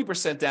getting a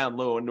 20% down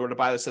loan in order to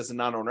buy this as a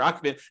non-owner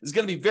occupant is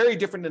going to be very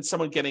different than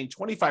someone getting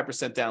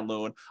 25% down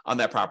loan on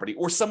that property,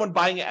 or someone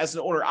buying it as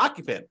an owner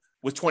occupant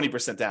with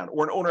 20% down,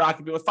 or an owner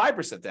occupant with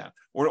 5% down,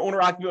 or an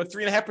owner occupant with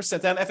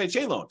 3.5% down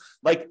FHA loan.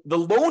 Like the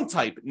loan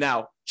type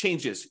now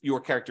changes your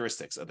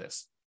characteristics of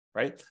this,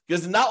 right?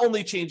 Because it not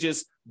only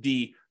changes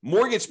the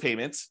mortgage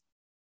payments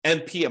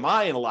and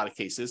PMI in a lot of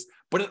cases,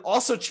 but it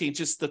also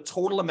changes the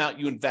total amount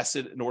you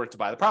invested in order to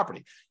buy the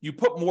property. You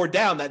put more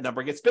down, that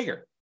number gets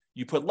bigger.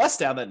 You put less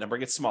down, that number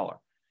gets smaller.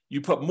 You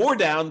put more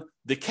down,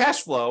 the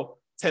cash flow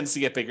tends to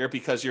get bigger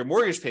because your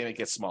mortgage payment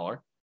gets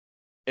smaller.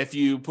 If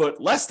you put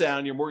less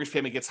down, your mortgage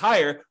payment gets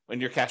higher when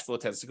your cash flow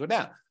tends to go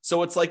down.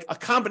 So it's like a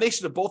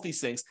combination of both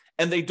these things,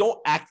 and they don't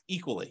act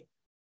equally.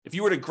 If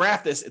you were to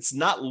graph this, it's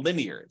not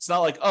linear. It's not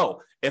like,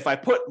 oh, if I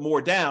put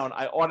more down,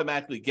 I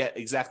automatically get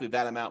exactly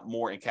that amount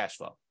more in cash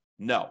flow.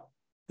 No,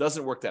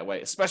 doesn't work that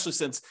way, especially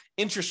since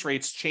interest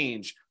rates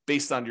change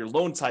based on your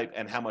loan type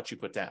and how much you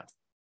put down.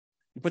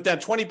 You put down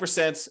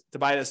 20% to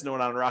buy it as a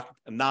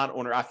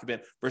non-owner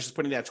occupant versus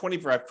putting down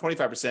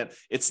 25%.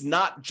 It's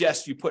not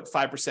just you put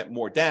 5%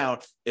 more down.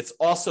 It's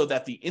also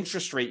that the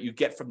interest rate you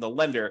get from the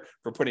lender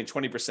for putting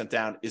 20%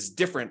 down is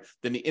different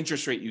than the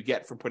interest rate you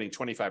get from putting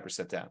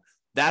 25% down.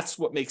 That's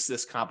what makes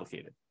this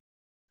complicated.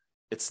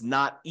 It's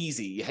not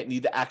easy. You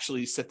need to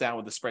actually sit down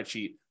with a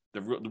spreadsheet,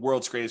 the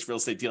world's greatest real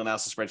estate deal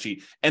analysis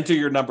spreadsheet, enter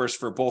your numbers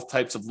for both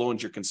types of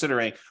loans you're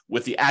considering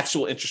with the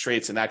actual interest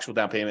rates and actual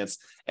down payments,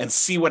 and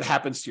see what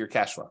happens to your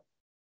cash flow.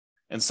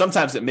 And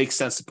sometimes it makes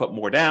sense to put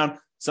more down.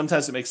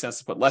 Sometimes it makes sense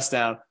to put less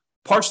down,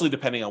 partially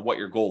depending on what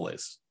your goal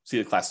is. See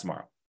the class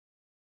tomorrow.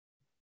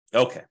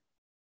 Okay.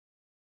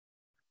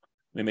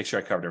 Let me make sure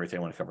I covered everything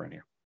I want to cover in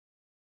here.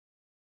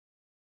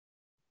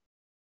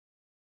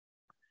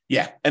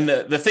 Yeah. And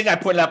the thing I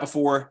pointed out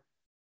before,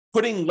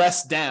 putting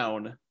less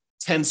down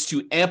tends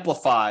to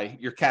amplify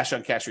your cash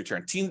on cash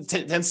return,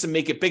 tends to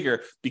make it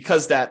bigger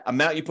because that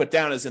amount you put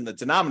down is in the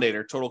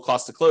denominator, total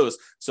cost to close.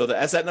 So that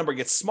as that number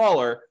gets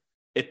smaller,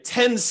 it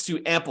tends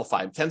to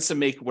amplify, it tends to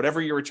make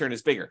whatever your return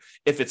is bigger.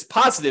 If it's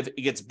positive,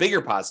 it gets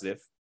bigger positive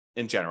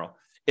in general.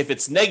 If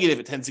it's negative,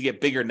 it tends to get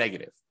bigger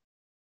negative.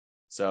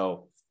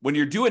 So when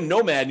you're doing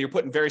Nomad and you're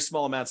putting very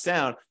small amounts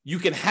down, you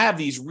can have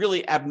these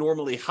really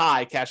abnormally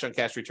high cash on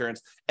cash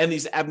returns and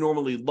these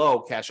abnormally low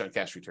cash on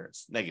cash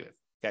returns, negative,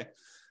 okay?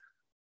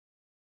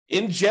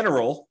 In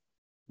general,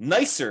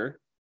 nicer,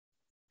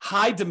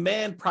 high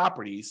demand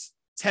properties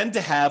tend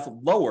to have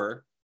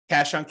lower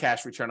cash on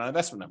cash return on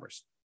investment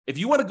numbers. If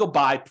you want to go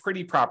buy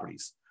pretty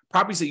properties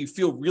that you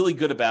feel really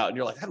good about, and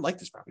you're like, I like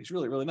this property, it's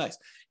really, really nice.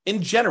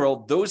 In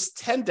general, those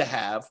tend to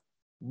have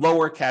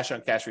lower cash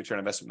on cash return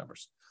investment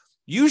numbers.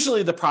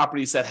 Usually the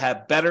properties that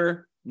have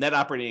better net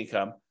operating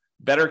income,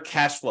 better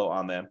cash flow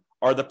on them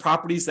are the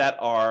properties that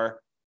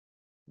are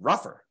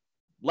rougher,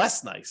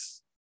 less nice.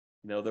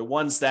 They're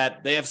ones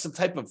that they have some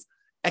type of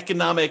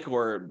economic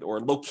or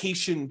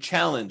location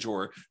challenge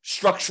or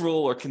structural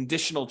or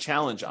conditional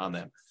challenge on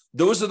them.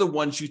 Those are the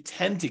ones you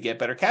tend to get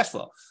better cash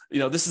flow.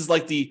 This is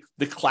like the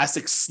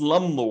classic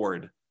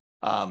slumlord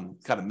kind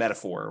of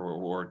metaphor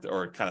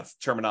or kind of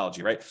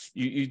terminology, right?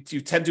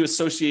 You tend to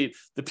associate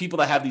the people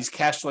that have these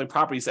cash flowing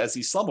properties as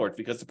these slumlords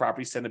because the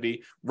properties tend to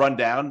be run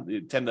down.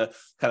 You tend to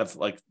kind of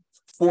like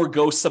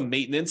forego some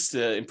maintenance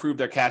to improve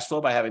their cash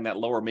flow by having that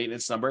lower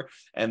maintenance number.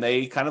 And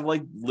they kind of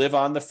like live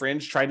on the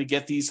fringe trying to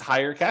get these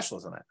higher cash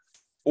flows on that.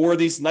 Or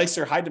these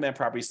nicer high demand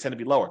properties tend to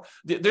be lower.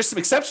 There's some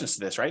exceptions to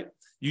this, right?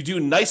 You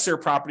do nicer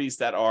properties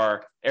that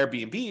are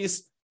Airbnbs,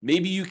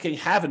 maybe you can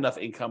have enough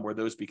income where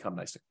those become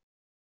nicer.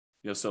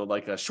 So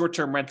like a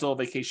short-term rental,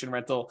 vacation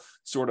rental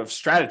sort of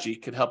strategy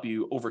could help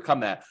you overcome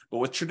that. But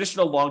with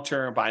traditional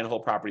long-term buy and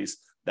hold properties,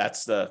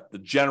 that's the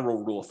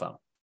general rule of thumb.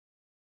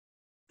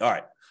 All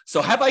right. So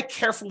have I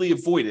carefully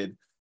avoided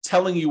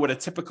telling you what a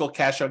typical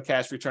cash on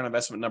cash return on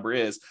investment number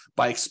is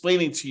by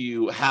explaining to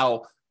you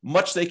how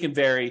much they can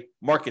vary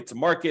market to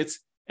market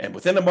and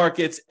within the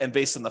markets and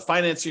based on the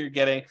financing you're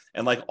getting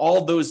and like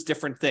all those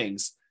different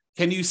things?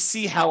 Can you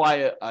see how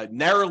I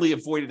narrowly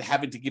avoided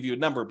having to give you a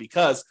number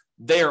because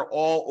they are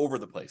all over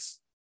the place?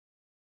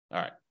 All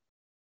right.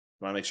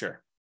 I want to make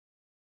sure.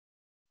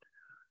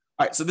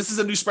 All right. So this is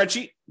a new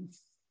spreadsheet.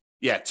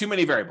 Yeah, too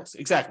many variables.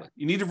 Exactly.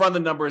 You need to run the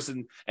numbers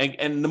and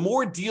the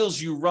more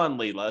deals you run,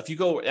 Layla, if you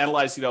go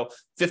analyze,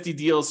 50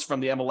 deals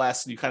from the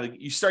MLS and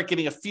you start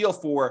getting a feel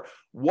for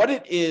what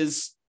it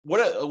is,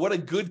 what a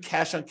good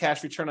cash on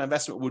cash return on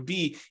investment would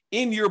be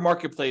in your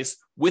marketplace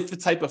with the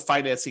type of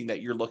financing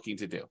that you're looking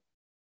to do.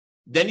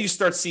 Then you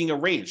start seeing a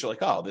range. You're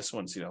like, oh, this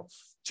one's,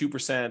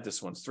 2%,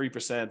 this one's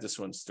 3%, this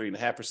one's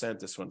 3.5%,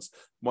 this one's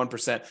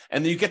 1%.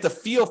 And then you get the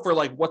feel for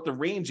like what the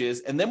range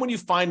is. And then when you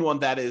find one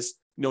that is,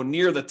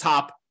 near the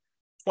top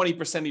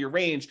 20% of your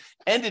range,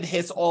 and it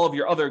hits all of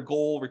your other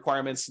goal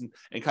requirements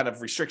and kind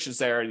of restrictions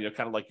there, and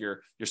kind of like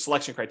your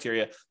selection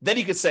criteria, then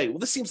you could say, well,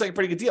 this seems like a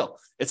pretty good deal.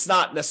 It's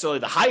not necessarily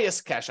the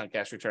highest cash on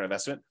cash return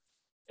investment.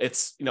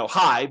 It's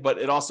high, but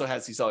it also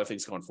has these other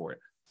things going for it.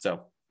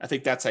 So I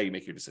think that's how you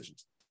make your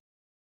decisions.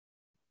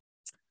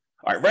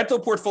 All right, rental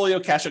portfolio,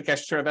 cash on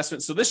cash return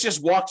investment. So this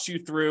just walks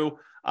you through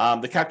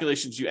the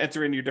calculations. You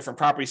enter in your different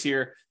properties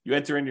here. You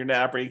enter in your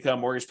net operating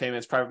income, mortgage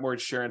payments, private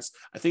mortgage insurance.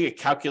 I think it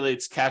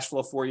calculates cash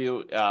flow for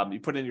you.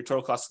 You put in your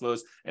total cost to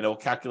close, and it will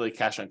calculate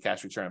cash on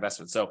cash return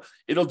investment. So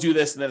it'll do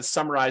this, and then it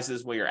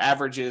summarizes what your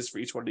average is for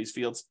each one of these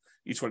fields,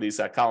 each one of these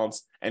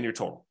columns, and your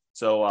total.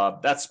 So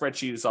that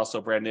spreadsheet is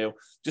also brand new.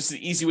 Just an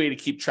easy way to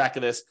keep track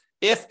of this.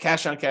 If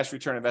cash on cash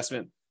return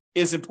investment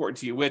is important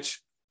to you,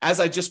 which, as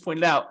I just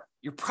pointed out,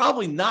 you're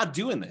probably not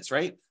doing this,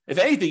 right? If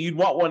anything, you'd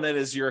want one that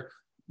is your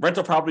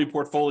rental property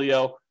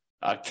portfolio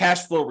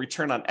cash flow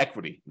return on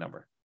equity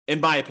number.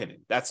 In my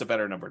opinion, that's a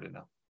better number to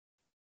know.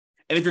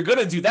 And if you're going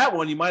to do that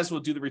one, you might as well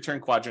do the return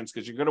quadrants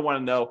because you're going to want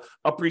to know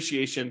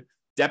appreciation,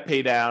 debt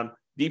pay down,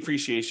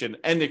 depreciation,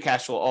 and the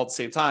cash flow all at the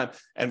same time,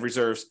 and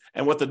reserves,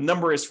 and what the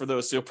number is for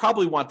those. So you'll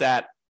probably want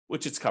that,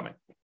 which it's coming.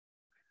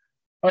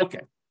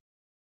 Okay.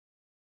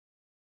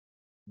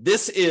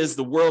 This is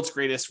the world's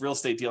greatest real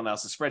estate deal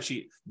analysis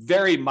spreadsheet,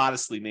 very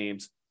modestly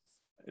named.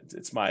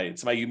 It's my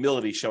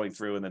humility showing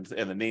through and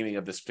the naming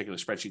of this particular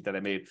spreadsheet that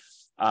I made.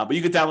 But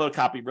you can download a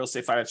copy,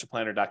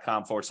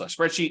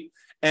 realestatefinancialplanner.com/spreadsheet.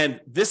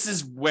 And this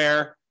is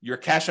where your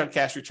cash on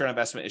cash return on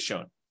investment is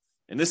shown.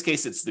 In this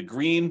case, it's the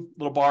green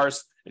little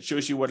bars. It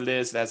shows you what it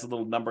is. It has the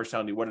little numbers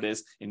telling you what it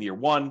is in year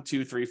 1,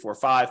 2, 3, 4,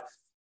 5.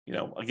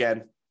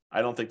 Again,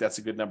 I don't think that's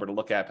a good number to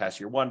look at past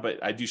year 1,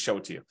 but I do show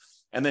it to you.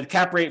 And then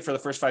cap rate for the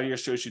first 5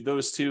 years shows you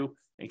those two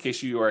in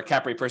case you are a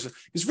cap rate person.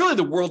 Because really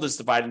the world is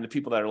divided into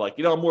people that are like,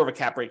 I'm more of a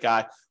cap rate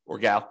guy or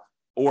gal,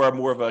 or I'm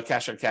more of a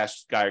cash on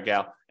cash guy or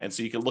gal. And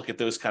so you can look at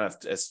those kind of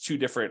as two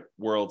different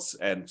worlds.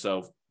 And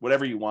so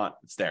whatever you want,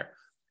 it's there.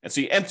 And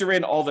so you enter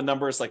in all the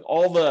numbers, like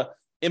all the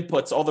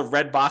inputs, all the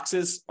red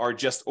boxes are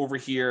just over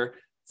here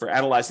for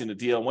analyzing the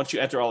deal. And once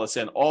you enter all this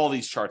in, all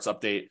these charts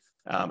update.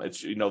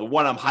 It's the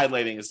one I'm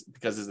highlighting is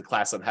because there's a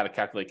class on how to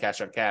calculate cash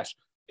on cash.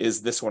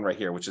 is this one right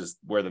here, which is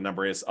where the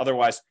number is.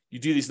 Otherwise, you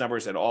do these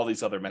numbers and all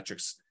these other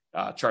metrics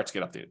charts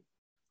get updated.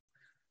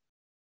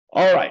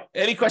 All right.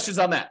 Any questions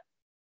on that?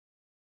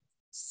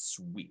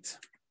 Sweet.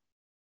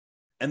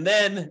 And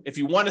then if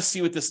you want to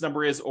see what this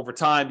number is over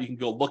time, you can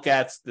go look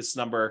at this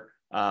number,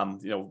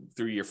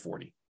 through year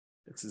 40.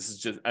 This is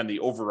just on the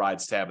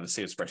overrides tab of the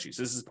same spreadsheet.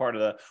 So this is part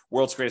of the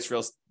world's greatest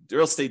real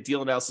estate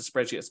deal analysis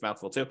spreadsheet. It's a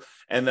mouthful too.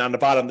 And then on the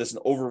bottom, there's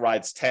an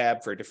overrides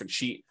tab for a different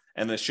sheet.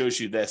 And then it shows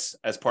you this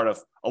as part of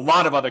a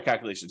lot of other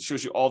calculations. It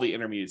shows you all the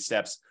intermediate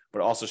steps, but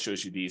it also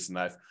shows you these. And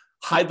I've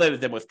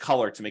highlighted them with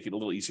color to make it a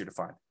little easier to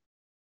find.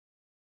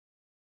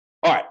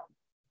 All right.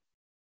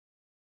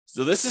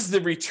 So this is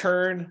the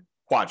return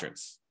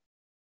quadrants.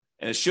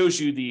 And it shows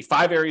you the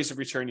 5 areas of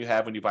return you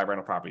have when you buy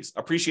rental properties.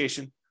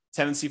 Appreciation,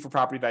 tendency for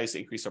property values to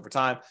increase over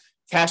time.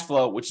 Cash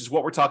flow, which is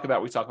what we're talking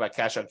about. We talk about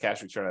cash on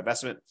cash return on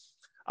investment.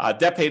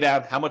 Debt pay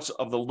down, how much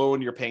of the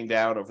loan you're paying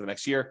down over the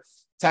next year.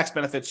 Tax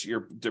benefits,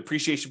 your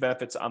depreciation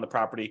benefits on the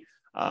property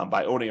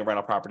by owning a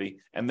rental property.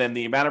 And then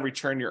the amount of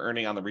return you're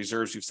earning on the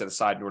reserves you've set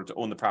aside in order to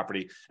own the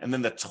property. And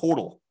then the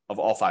total of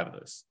all 5 of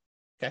those.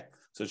 Okay,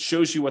 so it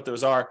shows you what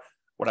those are.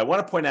 What I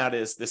want to point out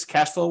is this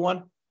cash flow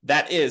one,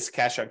 that is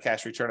cash on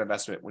cash return on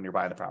investment when you're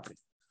buying the property.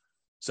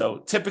 So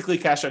typically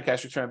cash on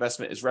cash return on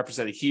investment is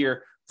represented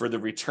here for the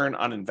return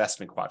on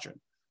investment quadrant.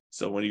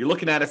 So when you're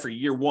looking at it for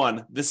year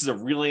 1, this is a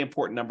really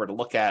important number to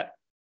look at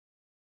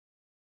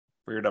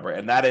for your number.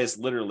 And that is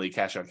literally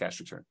cash on cash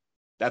return.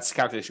 That's the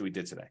calculation we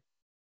did today.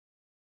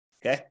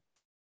 Okay.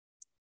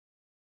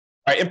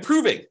 All right.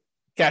 Improving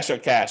cash on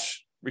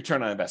cash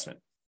return on investment.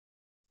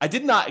 I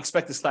did not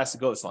expect this class to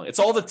go this long. It's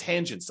all the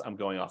tangents I'm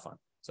going off on.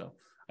 So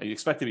I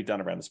expect to be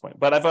done around this point,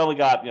 but I've only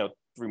got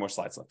 3 more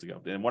slides left to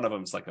go. And one of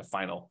them is like a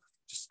final,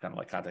 just kind of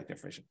like contact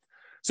information.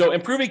 So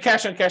improving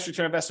cash on cash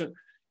return on investment.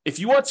 If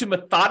you want to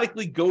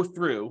methodically go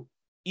through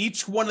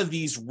each one of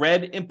these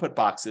red input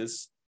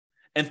boxes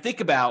and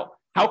think about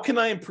how can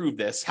I improve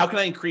this? How can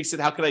I increase it?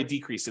 How can I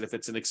decrease it? If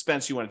it's an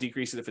expense, you want to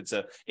decrease it. If it's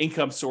an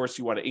income source,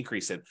 you want to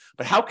increase it.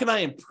 But how can I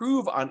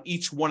improve on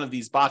each one of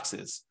these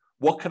boxes?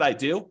 What could I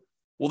do?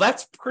 Well,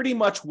 that's pretty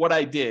much what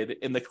I did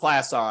in the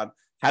class on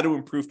how to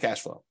improve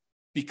cash flow.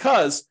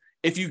 Because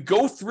if you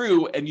go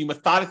through and you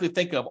methodically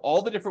think of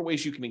all the different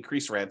ways you can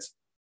increase rents,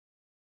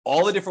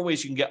 all the different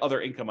ways you can get other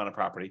income on a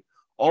property,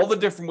 all the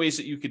different ways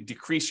that you could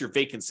decrease your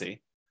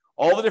vacancy,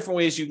 all the different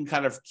ways you can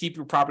kind of keep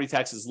your property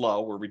taxes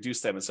low or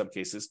reduce them in some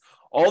cases,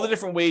 all the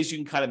different ways you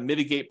can kind of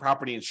mitigate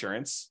property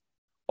insurance,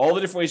 all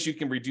the different ways you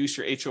can reduce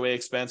your HOA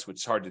expense, which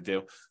is hard to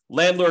do,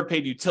 landlord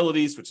paid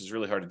utilities, which is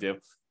really hard to do,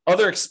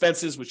 other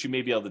expenses, which you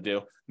may be able to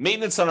do,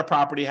 maintenance on a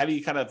property, how do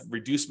you kind of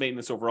reduce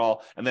maintenance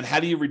overall, and then how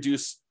do you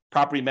reduce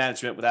property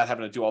management without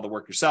having to do all the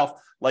work yourself?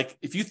 Like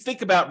if you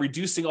think about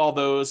reducing all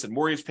those and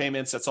mortgage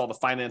payments, that's all the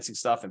financing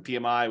stuff, and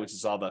PMI, which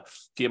is all the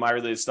PMI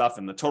related stuff,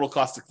 and the total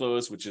cost to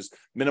close, which is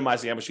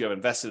minimizing how much you have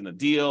invested in the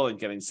deal and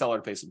getting seller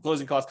to pay some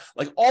closing costs,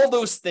 like all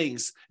those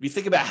things. If you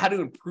think about how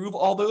to improve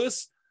all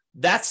those,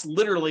 that's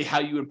literally how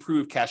you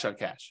improve cash on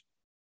cash.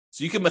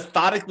 So you can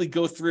methodically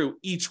go through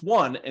each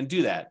one and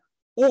do that.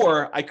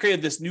 Or I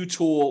created this new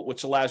tool,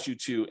 which allows you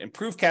to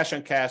improve cash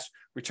on cash,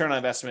 return on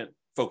investment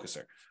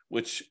focuser,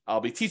 which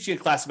I'll be teaching a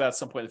class about at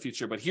some point in the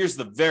future. But here's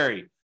the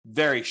very,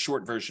 very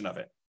short version of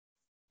it.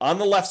 On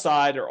the left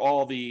side are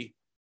all the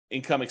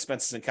income,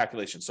 expenses, and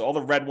calculations. So all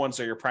the red ones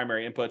are your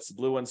primary inputs. The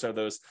blue ones are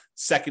those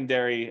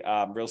secondary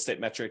real estate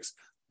metrics.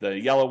 The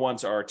yellow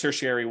ones are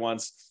tertiary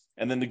ones.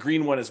 And then the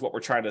green one is what we're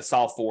trying to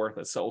solve for.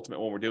 That's the ultimate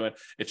one we're doing.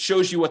 It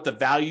shows you what the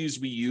values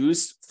we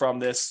used from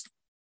this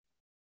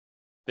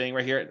thing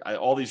right here.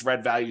 All these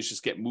red values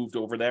just get moved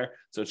over there.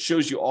 So it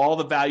shows you all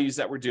the values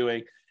that we're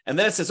doing. And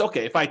then it says,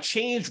 okay, if I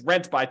change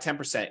rent by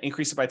 10%,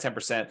 increase it by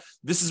 10%,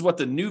 this is what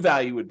the new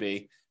value would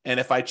be. And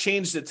if I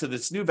changed it to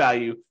this new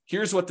value,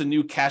 here's what the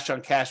new cash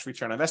on cash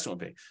return on investment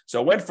would be. So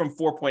it went from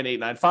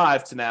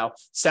 4.895 to now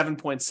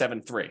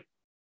 7.73.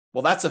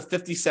 Well, that's a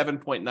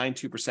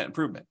 57.92%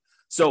 improvement.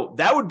 So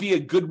that would be a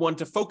good one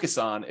to focus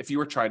on if you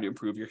were trying to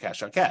improve your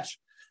cash on cash.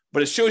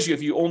 But it shows you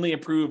if you only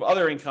improve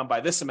other income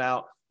by this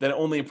amount, then it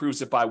only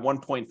improves it by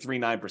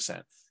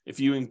 1.39%.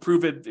 If you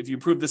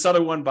improve this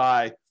other one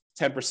by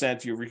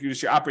 10%, you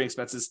reduce your operating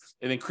expenses,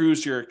 it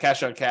improves your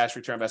cash on cash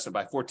return on investment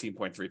by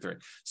 14.33.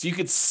 So you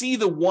could see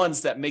the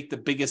ones that make the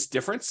biggest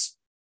difference,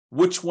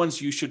 which ones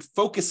you should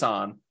focus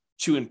on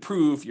to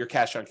improve your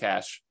cash on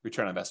cash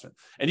return on investment.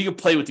 And you can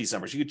play with these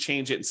numbers. You could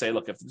change it and say,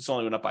 look, if this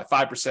only went up by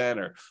 5%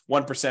 or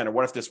 1%, or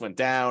what if this went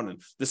down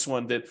and this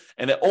one did,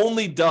 and it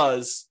only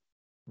does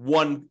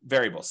one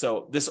variable.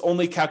 So this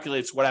only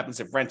calculates what happens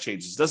if rent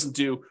changes. It doesn't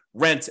do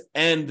rent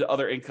and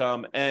other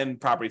income and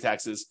property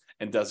taxes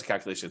and does a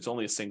calculation. It's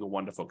only a single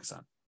one to focus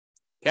on.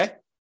 Okay.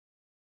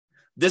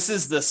 This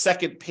is the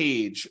second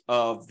page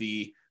of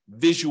the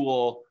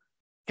visual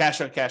cash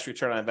on cash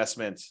return on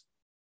investment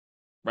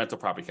rental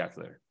property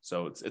calculator.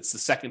 So it's the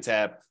second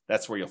tab.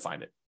 That's where you'll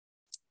find it.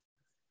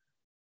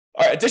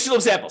 All right, additional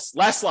examples.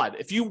 Last slide.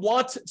 If you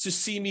want to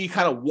see me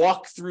kind of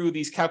walk through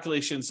these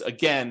calculations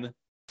again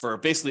for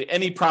basically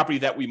any property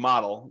that we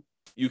model,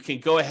 you can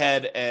go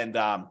ahead and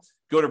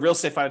go to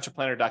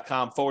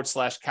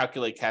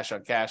realestatefinancialplanner.com/calculate cash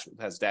on cash. It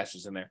has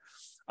dashes in there.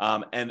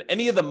 And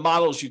any of the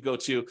models you go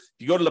to, if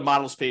you go to the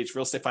models page,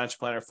 Real Estate Financial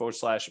Planner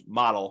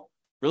 /model,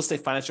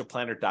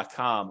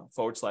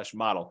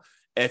 realestatefinancialplanner.com/model.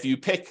 And if you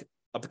pick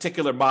a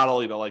particular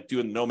model, like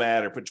doing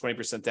Nomad or put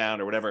 20% down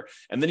or whatever,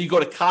 and then you go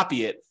to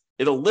copy it,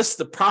 it'll list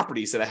the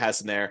properties that it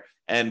has in there.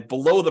 And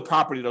below the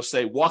property, it'll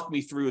say, walk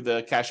me through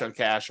the cash on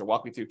cash, or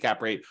walk me through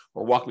cap rate,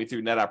 or walk me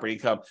through net operating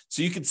income.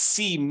 So you can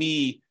see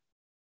me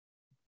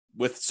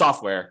with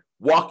software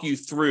walk you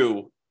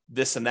through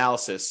this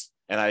analysis.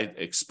 And I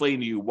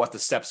explain to you what the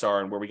steps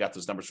are and where we got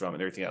those numbers from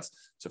and everything else.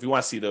 So if you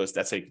want to see those,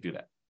 that's how you can do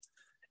that.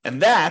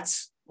 And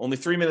that's only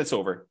 3 minutes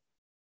over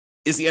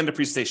is the end of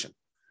presentation.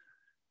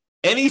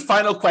 Any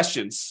final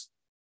questions?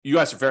 You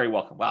guys are very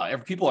welcome. Wow,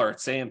 people are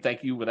saying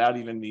thank you without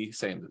even me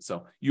saying it.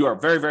 So you are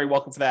very, very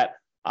welcome for that.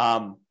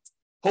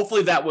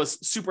 Hopefully that was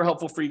super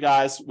helpful for you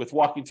guys with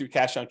walking through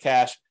cash on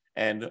cash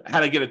and how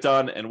to get it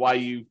done and why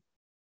you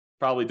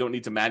probably don't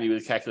need to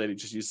manually calculate it.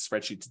 Just use the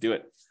spreadsheet to do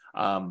it.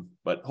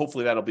 But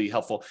hopefully that'll be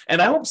helpful.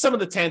 And I hope some of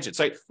the tangents,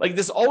 like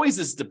there's always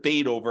this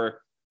debate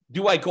over,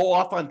 do I go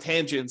off on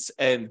tangents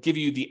and give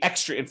you the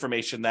extra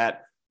information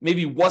that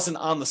maybe wasn't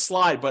on the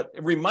slide, but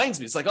it reminds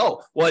me, it's like,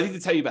 oh, well, I need to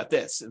tell you about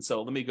this. And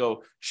so let me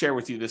go share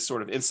with you this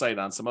sort of insight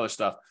on some other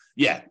stuff.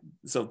 Yeah.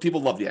 So people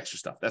love the extra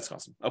stuff. That's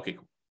awesome. Okay,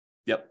 cool.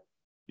 Yep.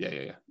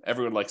 Yeah.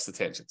 Everyone likes the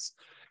tangents.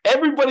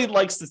 Everybody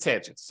likes the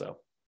tangents. So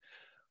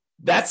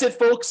that's it,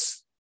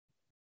 folks.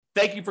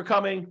 Thank you for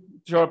coming.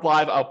 Show up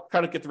live. I'll try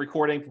to get the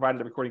recording,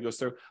 provided the recording goes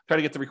through. Try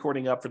to get the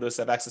recording up for those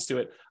that have access to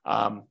it.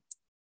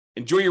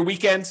 Enjoy your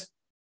weekend.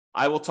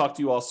 I will talk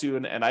to you all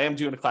soon. And I am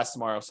doing a class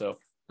tomorrow. So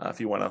if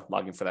you want to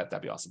log in for that,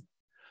 that'd be awesome.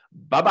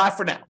 Bye-bye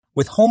for now.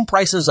 With home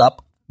prices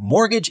up,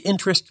 mortgage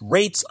interest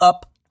rates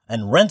up,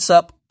 and rents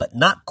up, but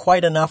not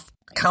quite enough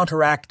to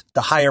counteract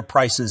the higher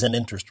prices and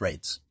interest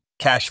rates.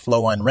 Cash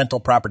flow on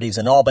rental properties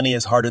in Albany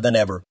is harder than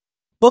ever.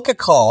 Book a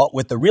call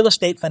with the Real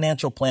Estate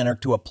Financial Planner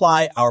to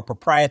apply our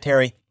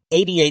proprietary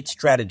 88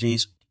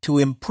 strategies to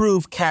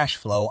improve cash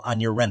flow on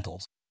your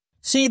rentals.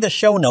 See the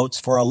show notes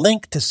for a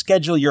link to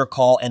schedule your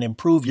call and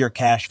improve your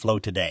cash flow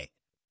today.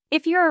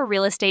 If you're a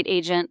real estate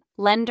agent,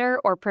 lender,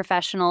 or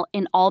professional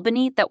in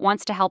Albany that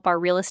wants to help our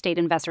real estate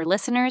investor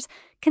listeners,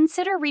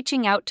 consider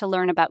reaching out to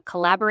learn about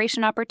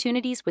collaboration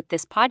opportunities with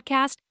this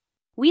podcast.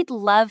 We'd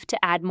love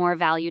to add more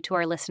value to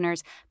our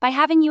listeners by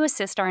having you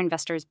assist our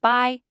investors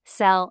buy,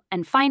 sell,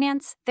 and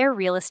finance their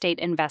real estate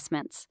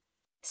investments.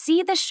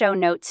 See the show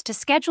notes to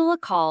schedule a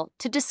call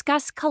to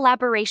discuss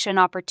collaboration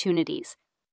opportunities.